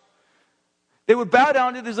idols. They would bow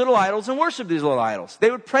down to these little idols and worship these little idols. They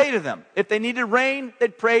would pray to them. If they needed rain,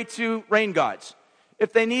 they'd pray to rain gods.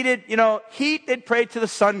 If they needed, heat, they'd pray to the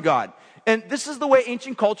sun god. And this is the way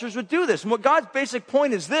ancient cultures would do this. And what God's basic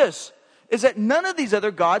point is this, is that none of these other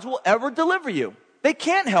gods will ever deliver you. They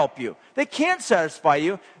can't help you. They can't satisfy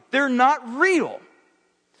you. They're not real.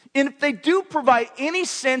 And if they do provide any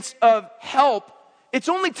sense of help, it's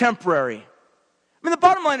only temporary. I mean, the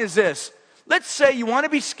bottom line is this. Let's say you want to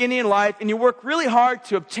be skinny in life and you work really hard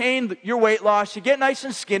to obtain your weight loss. You get nice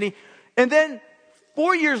and skinny. And then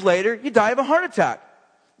 4 years later, you die of a heart attack.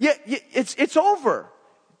 Yeah, it's over.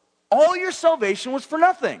 All your salvation was for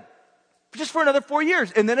nothing. Just for another 4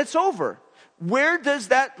 years, and then it's over. Where does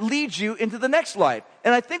that lead you into the next life?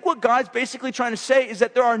 And I think what God's basically trying to say is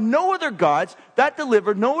that there are no other gods that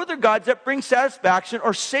deliver, no other gods that bring satisfaction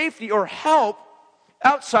or safety or help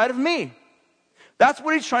outside of me. That's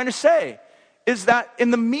what he's trying to say, is that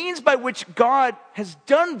in the means by which God has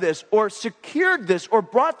done this or secured this or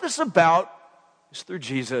brought this about is through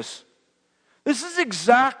Jesus. This is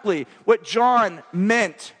exactly what John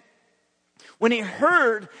meant when he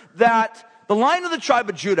heard that the Lion of the tribe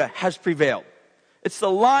of Judah has prevailed. It's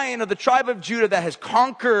the Lion of the tribe of Judah that has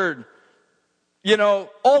conquered,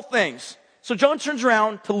 all things. So John turns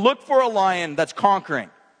around to look for a lion that's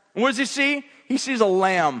conquering. And what does he see? He sees a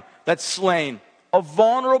lamb that's slain. A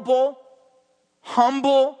vulnerable,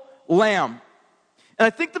 humble lamb. And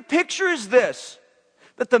I think the picture is this,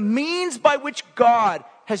 that the means by which God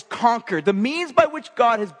has conquered, the means by which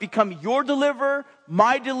God has become your deliverer,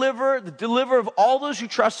 my deliverer, the deliverer of all those who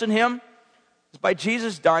trust in him, is by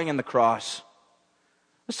Jesus dying on the cross.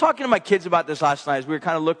 I was talking to my kids about this last night as we were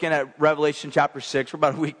kind of looking at Revelation chapter 6. We're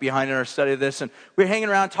about a week behind in our study of this, and we were hanging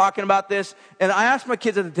around talking about this. And I asked my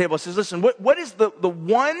kids at the table, I says, listen, what is the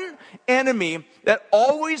one enemy that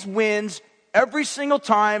always wins every single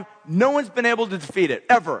time? No one's been able to defeat it,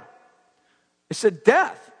 ever. I said,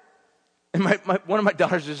 death. And one of my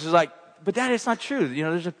daughters was just like, but Dad, it's not true.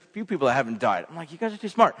 There's a few people that haven't died. I'm like, you guys are too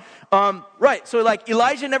smart. Right, so like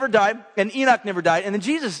Elijah never died, and Enoch never died, and then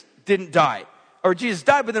Jesus didn't die. Or Jesus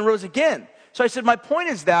died, but then rose again. So I said, my point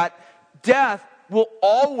is that death will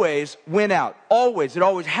always win out. Always. It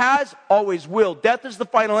always has, always will. Death is the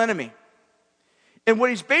final enemy. And what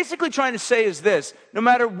he's basically trying to say is this: no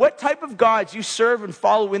matter what type of gods you serve and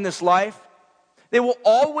follow in this life, they will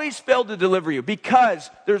always fail to deliver you, because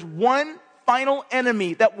there's one final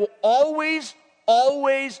enemy that will always,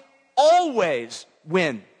 always, always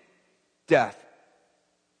win: death.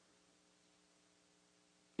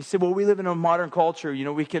 You say, well, we live in a modern culture,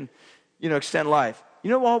 we can, extend life.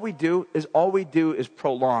 All we do is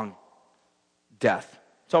prolong death.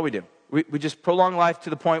 That's all we do. We just prolong life to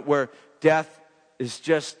the point where death is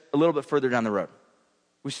just a little bit further down the road.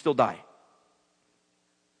 We still die.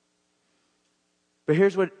 But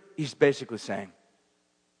here's what he's basically saying,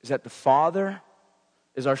 is that the Father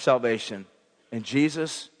is our salvation and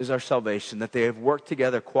Jesus is our salvation, that they have worked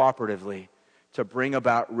together cooperatively to bring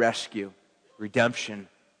about rescue, redemption,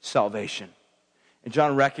 salvation. And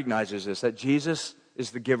John recognizes this, that Jesus is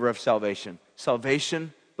the giver of salvation.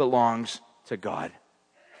 Salvation belongs to God.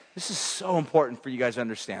 This is so important for you guys to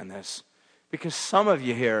understand this, because some of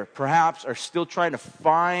you here perhaps are still trying to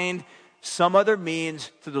find some other means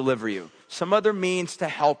to deliver you, some other means to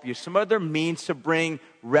help you, some other means to bring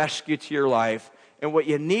rescue to your life. And what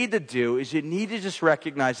you need to do is you need to just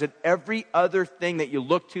recognize that every other thing that you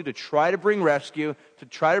look to try to bring rescue, to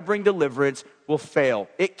try to bring deliverance, will fail.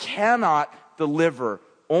 It cannot deliver.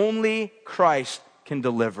 Only Christ can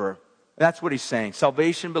deliver. That's what he's saying.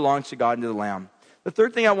 Salvation belongs to God and to the Lamb. The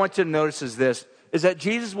third thing I want you to notice is this, is that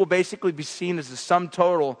Jesus will basically be seen as the sum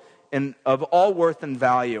total of all worth and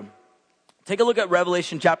value. Take a look at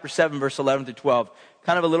Revelation chapter 7, verse 11 to 12.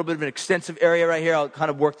 Kind of a little bit of an extensive area right here. I'll kind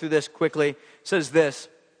of work through this quickly. It says this,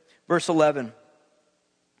 verse 11.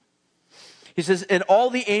 He says, and all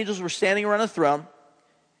the angels were standing around the throne,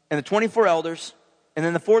 and the 24 elders, and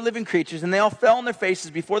then the 4 living creatures, and they all fell on their faces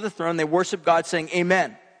before the throne. They worshiped God, saying,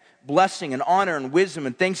 Amen. Blessing and honor and wisdom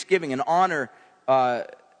and thanksgiving and honor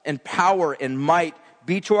and power and might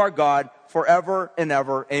be to our God forever and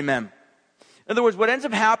ever. Amen. In other words, what ends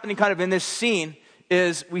up happening kind of in this scene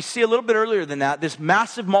is we see a little bit earlier than that, this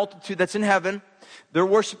massive multitude that's in heaven. They're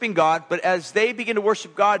worshiping God, but as they begin to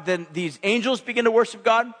worship God, then these angels begin to worship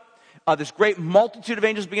God. This great multitude of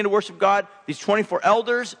angels begin to worship God. These 24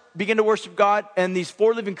 elders begin to worship God. And these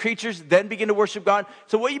 4 living creatures then begin to worship God.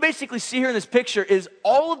 So what you basically see here in this picture is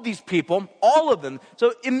all of these people, all of them.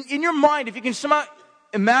 So in your mind, if you can somehow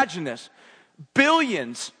imagine this,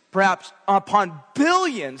 billions, perhaps upon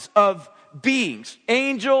billions of beings,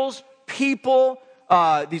 angels, people,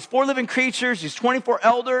 these 4 living creatures, these 24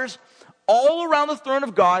 elders, all around the throne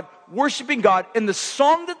of God, worshiping God. And the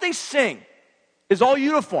song that they sing is all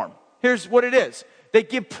uniform. Here's what it is. They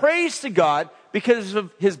give praise to God because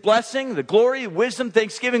of his blessing, the glory, wisdom,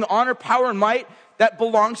 thanksgiving, honor, power, and might that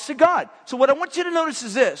belongs to God. So what I want you to notice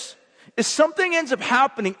is this, is something ends up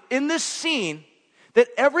happening in this scene that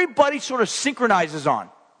everybody sort of synchronizes on.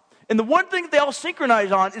 And the one thing that they all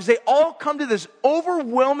synchronize on is they all come to this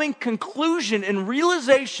overwhelming conclusion and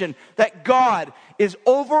realization that God is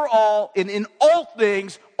over all and in all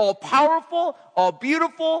things, all powerful, all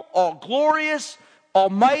beautiful, all glorious,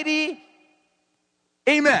 almighty.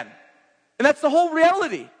 Amen. And that's the whole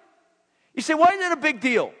reality. You say, why is that a big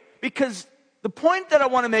deal? Because the point that I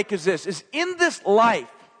want to make is this, is in this life,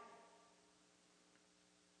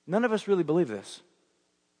 none of us really believe this.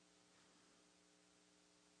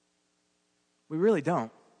 We really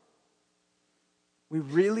don't. We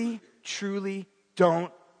really, truly don't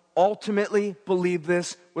ultimately believe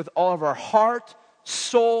this with all of our heart,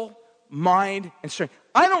 soul, mind, and strength.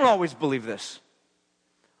 I don't always believe this.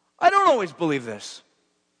 I don't always believe this.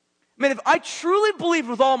 I mean, if I truly believe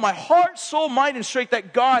with all my heart, soul, mind, and strength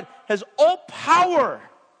that God has all power,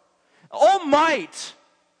 all might,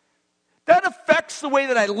 that affects the way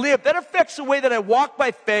that I live. That affects the way that I walk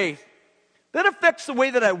by faith. That affects the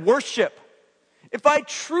way that I worship. If I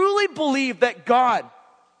truly believe that God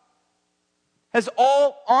has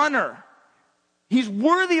all honor, He's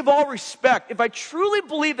worthy of all respect, if I truly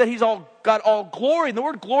believe that He's got all glory, and the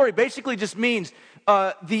word glory basically just means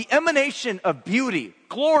the emanation of beauty.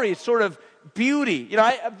 Glory is sort of beauty. You know,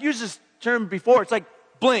 I've used this term before. It's like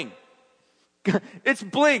bling. It's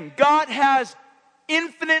bling. God has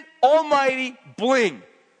infinite, almighty bling.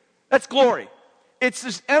 That's glory. It's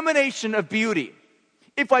this emanation of beauty.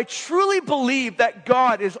 If I truly believe that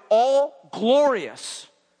God is all glorious,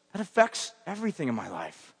 that affects everything in my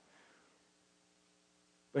life.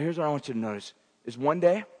 But here's what I want you to notice, is one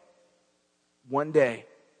day,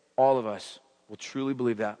 all of us will truly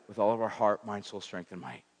believe that with all of our heart, mind, soul, strength, and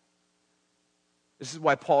might. This is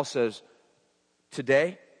why Paul says,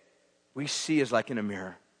 today, we see as like in a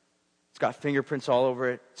mirror. It's got fingerprints all over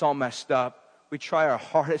it. It's all messed up. We try our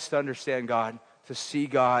hardest to understand God, to see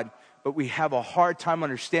God, but we have a hard time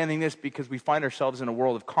understanding this because we find ourselves in a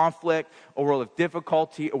world of conflict, a world of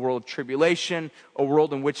difficulty, a world of tribulation, a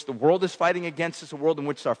world in which the world is fighting against us, a world in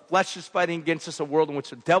which our flesh is fighting against us, a world in which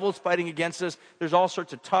the devil is fighting against us. There's all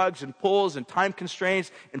sorts of tugs and pulls and time constraints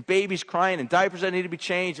and babies crying and diapers that need to be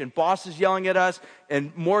changed and bosses yelling at us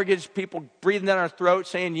and mortgage people breathing down our throat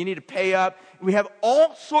saying you need to pay up. We have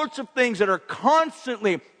all sorts of things that are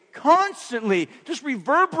constantly just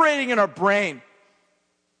reverberating in our brain.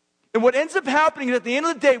 And what ends up happening is at the end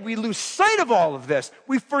of the day, we lose sight of all of this.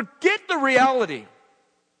 We forget the reality.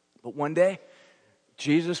 But one day,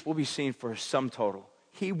 Jesus will be seen for his sum total.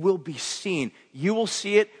 He will be seen. You will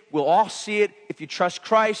see it. We'll all see it. If you trust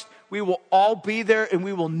Christ, we will all be there and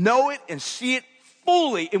we will know it and see it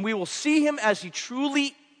fully. And we will see him as he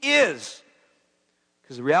truly is.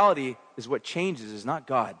 Because the reality is what changes is not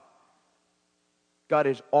God. God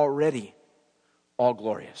is already all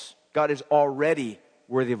glorious. God is already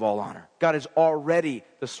worthy of all honor. God is already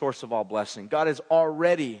the source of all blessing. God is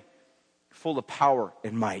already full of power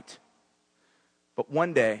and might. But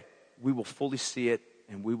one day, we will fully see it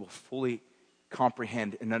and we will fully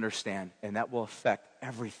comprehend and understand, and that will affect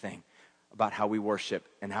everything about how we worship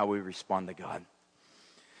and how we respond to God.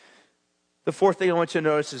 The fourth thing I want you to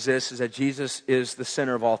notice is this, is that Jesus is the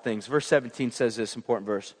center of all things. Verse 17 says this important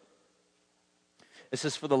verse. It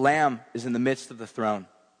says, for the Lamb is in the midst of the throne.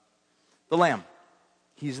 The Lamb.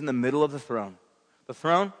 He's in the middle of the throne. The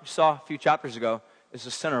throne, we saw a few chapters ago, is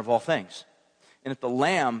the center of all things. And if the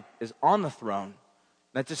Lamb is on the throne,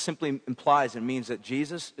 that just simply implies and means that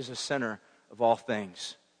Jesus is the center of all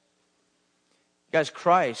things. Guys,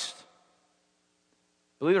 Christ,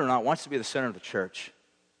 believe it or not, wants to be the center of the church.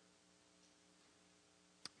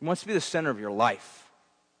 He wants to be the center of your life.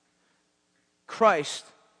 Christ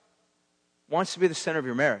wants to be the center of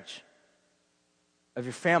your marriage, of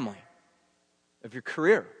your family, of your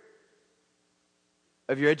career,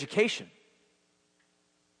 of your education,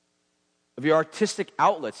 of your artistic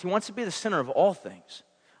outlets. He wants to be the center of all things.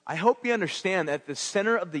 I hope you understand that the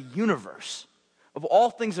center of the universe, of all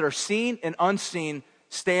things that are seen and unseen,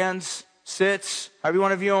 stands, sits, however you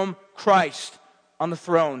want to view him, Christ on the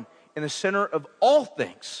throne in the center of all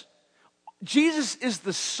things. Jesus is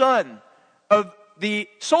the sun of the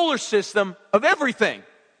solar system of everything.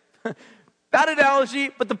 Bad analogy,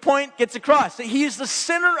 but the point gets across. That he is the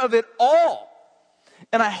center of it all.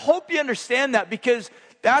 And I hope you understand that because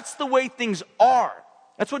that's the way things are.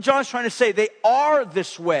 That's what John's trying to say. They are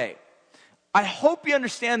this way. I hope you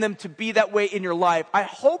understand them to be that way in your life. I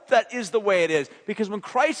hope that is the way it is. Because when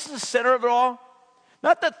Christ is the center of it all,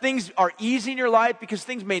 not that things are easy in your life, because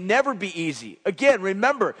things may never be easy. Again,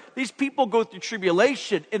 remember, these people go through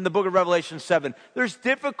tribulation in the book of Revelation 7. There's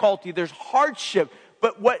difficulty, there's hardship.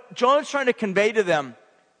 But what John's trying to convey to them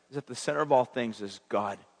is that the center of all things is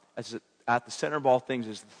God, as At the center of all things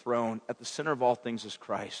is the throne. At the center of all things is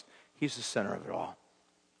Christ. He's the center of it all.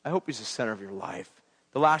 I hope he's the center of your life.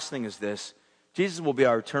 The last thing is this. Jesus will be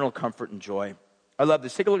our eternal comfort and joy. I love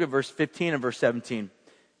this. Take a look at verse 15 and verse 17.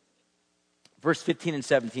 Verse 15 and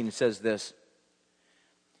 17, it says this.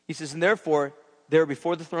 He says, and therefore, they are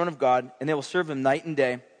before the throne of God, and they will serve him night and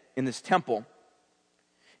day in this temple.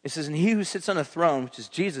 It says, and he who sits on the throne, which is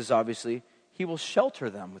Jesus, obviously, he will shelter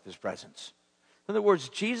them with his presence. In other words,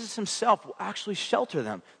 Jesus himself will actually shelter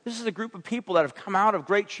them. This is a group of people that have come out of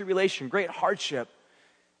great tribulation, great hardship.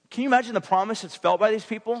 Can you imagine the promise that's felt by these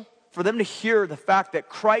people? For them to hear the fact that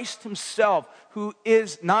Christ himself, who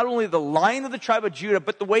is not only the Lion of the tribe of Judah,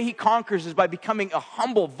 but the way he conquers is by becoming a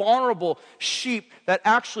humble, vulnerable sheep that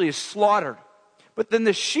actually is slaughtered. But then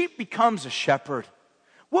the sheep becomes a shepherd.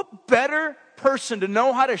 What better person to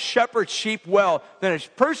know how to shepherd sheep well than a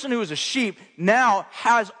person who is a sheep now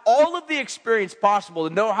has all of the experience possible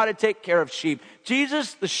to know how to take care of sheep.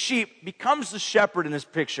 Jesus, the sheep, becomes the shepherd in this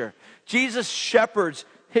picture. Jesus shepherds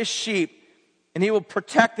his sheep, and he will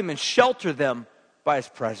protect them and shelter them by his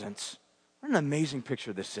presence. What an amazing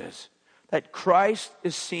picture this is. That Christ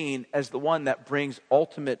is seen as the one that brings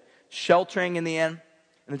ultimate sheltering in the end.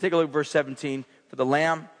 And then take a look at verse 17. For the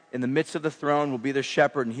Lamb in the midst of the throne will be their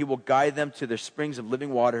shepherd, and he will guide them to their springs of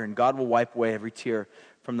living water, and God will wipe away every tear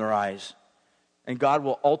from their eyes. And God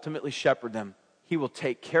will ultimately shepherd them. He will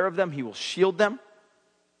take care of them. He will shield them.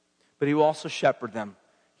 But he will also shepherd them.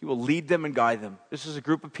 He will lead them and guide them. This is a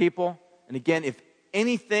group of people. And again, if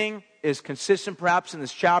anything is consistent perhaps in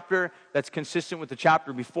this chapter that's consistent with the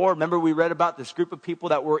chapter before, remember we read about this group of people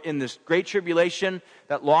that were in this great tribulation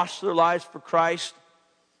that lost their lives for Christ.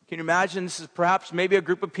 Can you imagine this is perhaps maybe a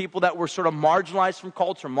group of people that were sort of marginalized from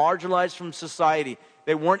culture, marginalized from society.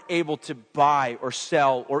 They weren't able to buy or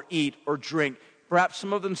sell or eat or drink. Perhaps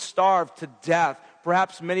some of them starved to death.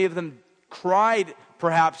 Perhaps many of them cried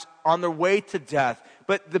perhaps on their way to death.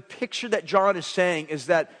 But the picture that John is saying is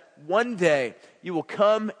that one day you will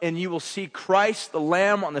come and you will see Christ, the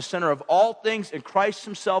Lamb, on the center of all things, and Christ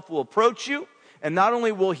himself will approach you. And not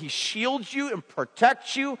only will he shield you and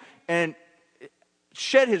protect you and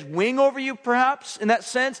shed his wing over you, perhaps, in that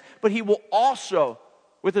sense, but he will also,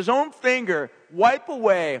 with his own finger, wipe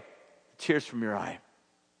away the tears from your eye.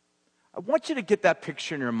 I want you to get that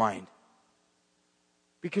picture in your mind.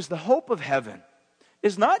 Because the hope of heaven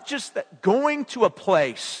is not just that going to a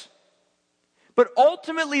place, but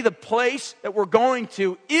ultimately the place that we're going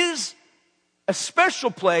to is a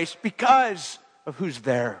special place because of who's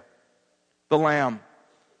there. The Lamb,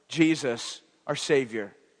 Jesus, our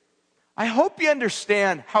Savior. I hope you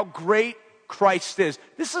understand how great Christ is.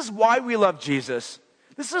 This is why we love Jesus.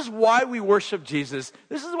 This is why we worship Jesus.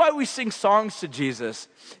 This is why we sing songs to Jesus.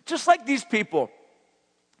 Just like these people,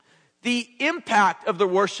 the impact of their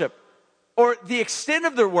worship or the extent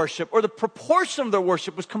of their worship or the proportion of their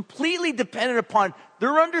worship was completely dependent upon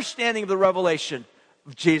their understanding of the revelation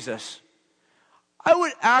of Jesus. I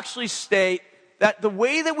would actually state that the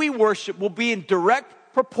way that we worship will be in direct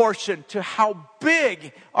proportion to how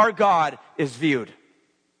big our God is viewed.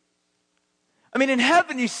 I mean, in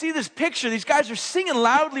heaven, you see this picture. These guys are singing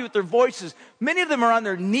loudly with their voices. Many of them are on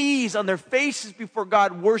their knees, on their faces before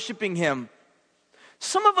God, worshiping him.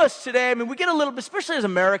 Some of us today, I mean, we get a little bit, especially as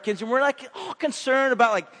Americans, and we're like all concerned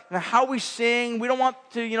about how we sing. We don't want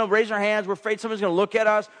to, raise our hands. We're afraid someone's going to look at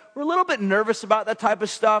us. We're a little bit nervous about that type of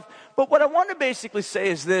stuff. But what I want to basically say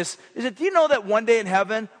is this, is that do you know that one day in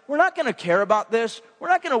heaven, we're not going to care about this. We're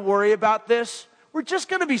not going to worry about this. We're just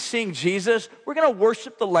going to be seeing Jesus. We're going to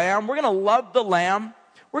worship the Lamb. We're going to love the Lamb.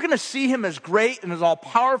 We're going to see him as great and as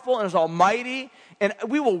all-powerful and as almighty. And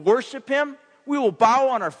we will worship him. We will bow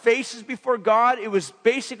on our faces before God. It was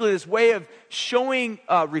basically this way of showing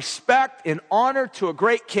respect and honor to a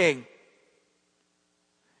great king.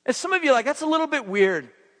 And some of you are like, that's a little bit weird.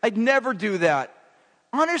 I'd never do that.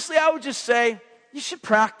 Honestly, I would just say, you should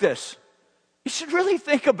practice. You should really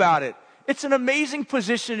think about it. It's an amazing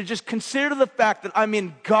position to just consider the fact that I'm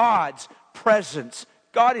in God's presence.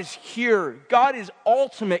 God is here. God is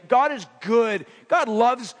ultimate. God is good. God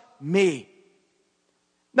loves me.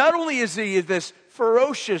 Not only is he this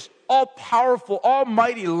ferocious, all-powerful,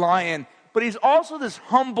 almighty lion, but he's also this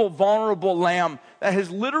humble, vulnerable lamb that has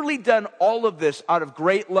literally done all of this out of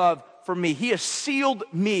great love for me. He has sealed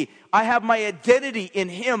me. I have my identity in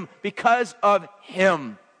him because of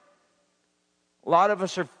him. A lot of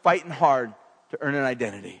us are fighting hard to earn an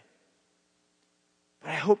identity.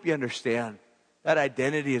 But I hope you understand that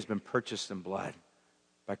identity has been purchased in blood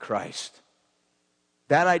by Christ.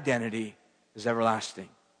 That identity is everlasting.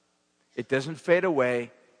 It doesn't fade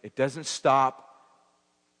away. It doesn't stop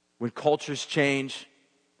when cultures change.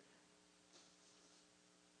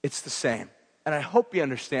 it's the same. And I hope you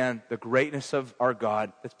understand the greatness of our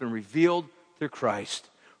God that's been revealed through Christ.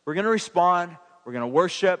 We're going to respond. We're going to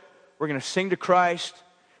worship. We're going to sing to Christ.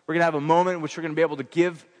 We're going to have a moment in which we're going to be able to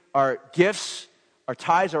give our gifts, our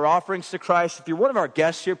tithes, our offerings to Christ. If you're one of our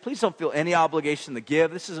guests here, please don't feel any obligation to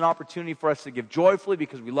give. This is an opportunity for us to give joyfully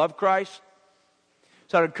because we love Christ.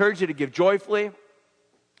 So I'd encourage you to give joyfully.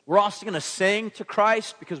 We're also going to sing to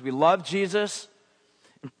Christ because we love Jesus.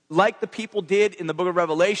 Like the people did in the book of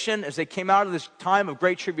Revelation, as they came out of this time of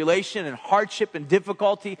great tribulation and hardship and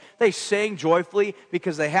difficulty, they sang joyfully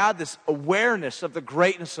because they had this awareness of the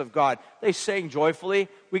greatness of God. They sang joyfully.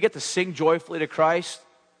 We get to sing joyfully to Christ.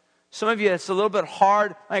 Some of you, it's a little bit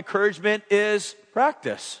hard. My encouragement is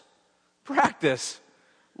practice. Practice.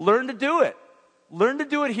 Learn to do it. Learn to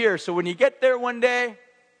do it here. So when you get there one day,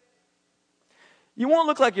 you won't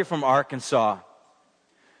look like you're from Arkansas.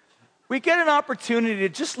 We get an opportunity to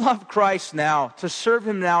just love Christ now, to serve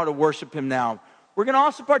Him now, to worship Him now. We're going to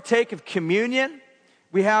also partake of communion.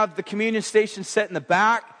 We have the communion station set in the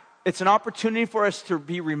back. It's an opportunity for us to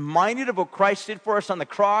be reminded of what Christ did for us on the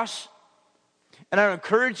cross. And I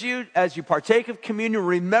encourage you, as you partake of communion,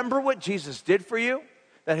 remember what Jesus did for you,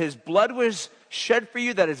 that His blood was shed for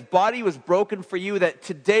you, that His body was broken for you, that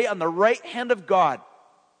today on the right hand of God,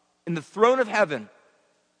 in the throne of heaven,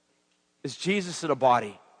 is Jesus in a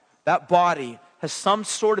body. That body has some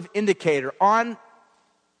sort of indicator on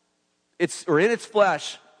its or in its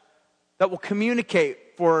flesh that will communicate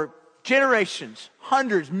for generations,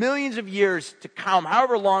 hundreds, millions of years to come,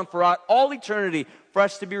 however long, for all eternity, for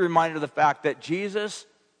us to be reminded of the fact that Jesus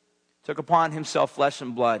took upon Himself flesh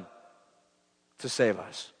and blood to save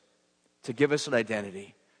us, to give us an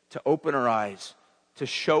identity, to open our eyes, to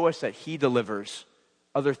show us that He delivers.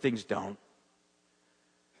 Other things don't.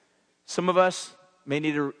 Some of us may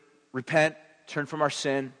need to repent, turn from our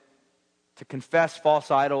sin, to confess false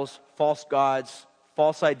idols, false gods,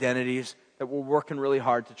 false identities that we're working really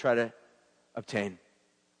hard to try to obtain.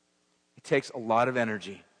 It takes a lot of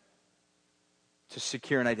energy to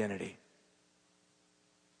secure an identity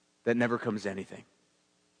that never comes to anything.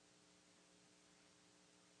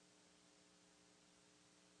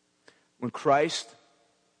 When Christ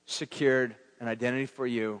secured an identity for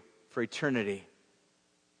you for eternity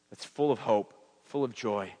that's full of hope, full of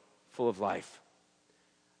joy, full of life,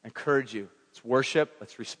 I encourage you, let's worship,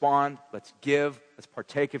 let's respond, let's give, let's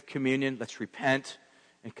partake of communion, let's repent,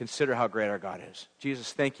 and consider how great our God is.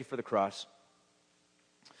 Jesus, thank you for the cross.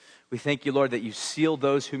 We thank you, Lord, that you seal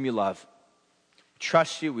those whom you love. We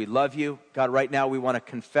trust you, we love you. God, right now we want to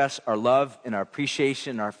confess our love and our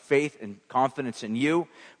appreciation, our faith and confidence in you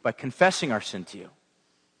by confessing our sin to you,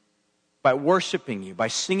 by worshiping you, by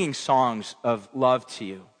singing songs of love to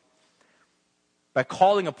you, by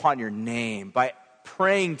calling upon your name, by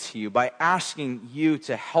praying to you, by asking you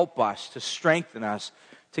to help us, to strengthen us,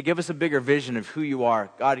 to give us a bigger vision of who you are.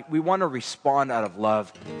 God, we want to respond out of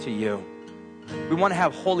love to you. We want to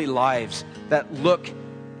have holy lives that look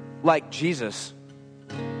like Jesus.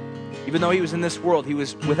 Even though He was in this world, He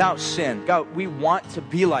was without sin. God, we want to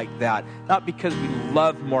be like that, not because we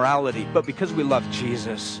love morality, but because we love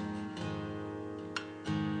Jesus.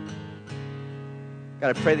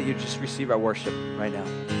 God, I pray that you just receive our worship right now,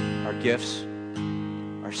 our gifts,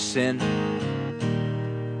 our sin,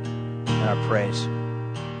 and our praise.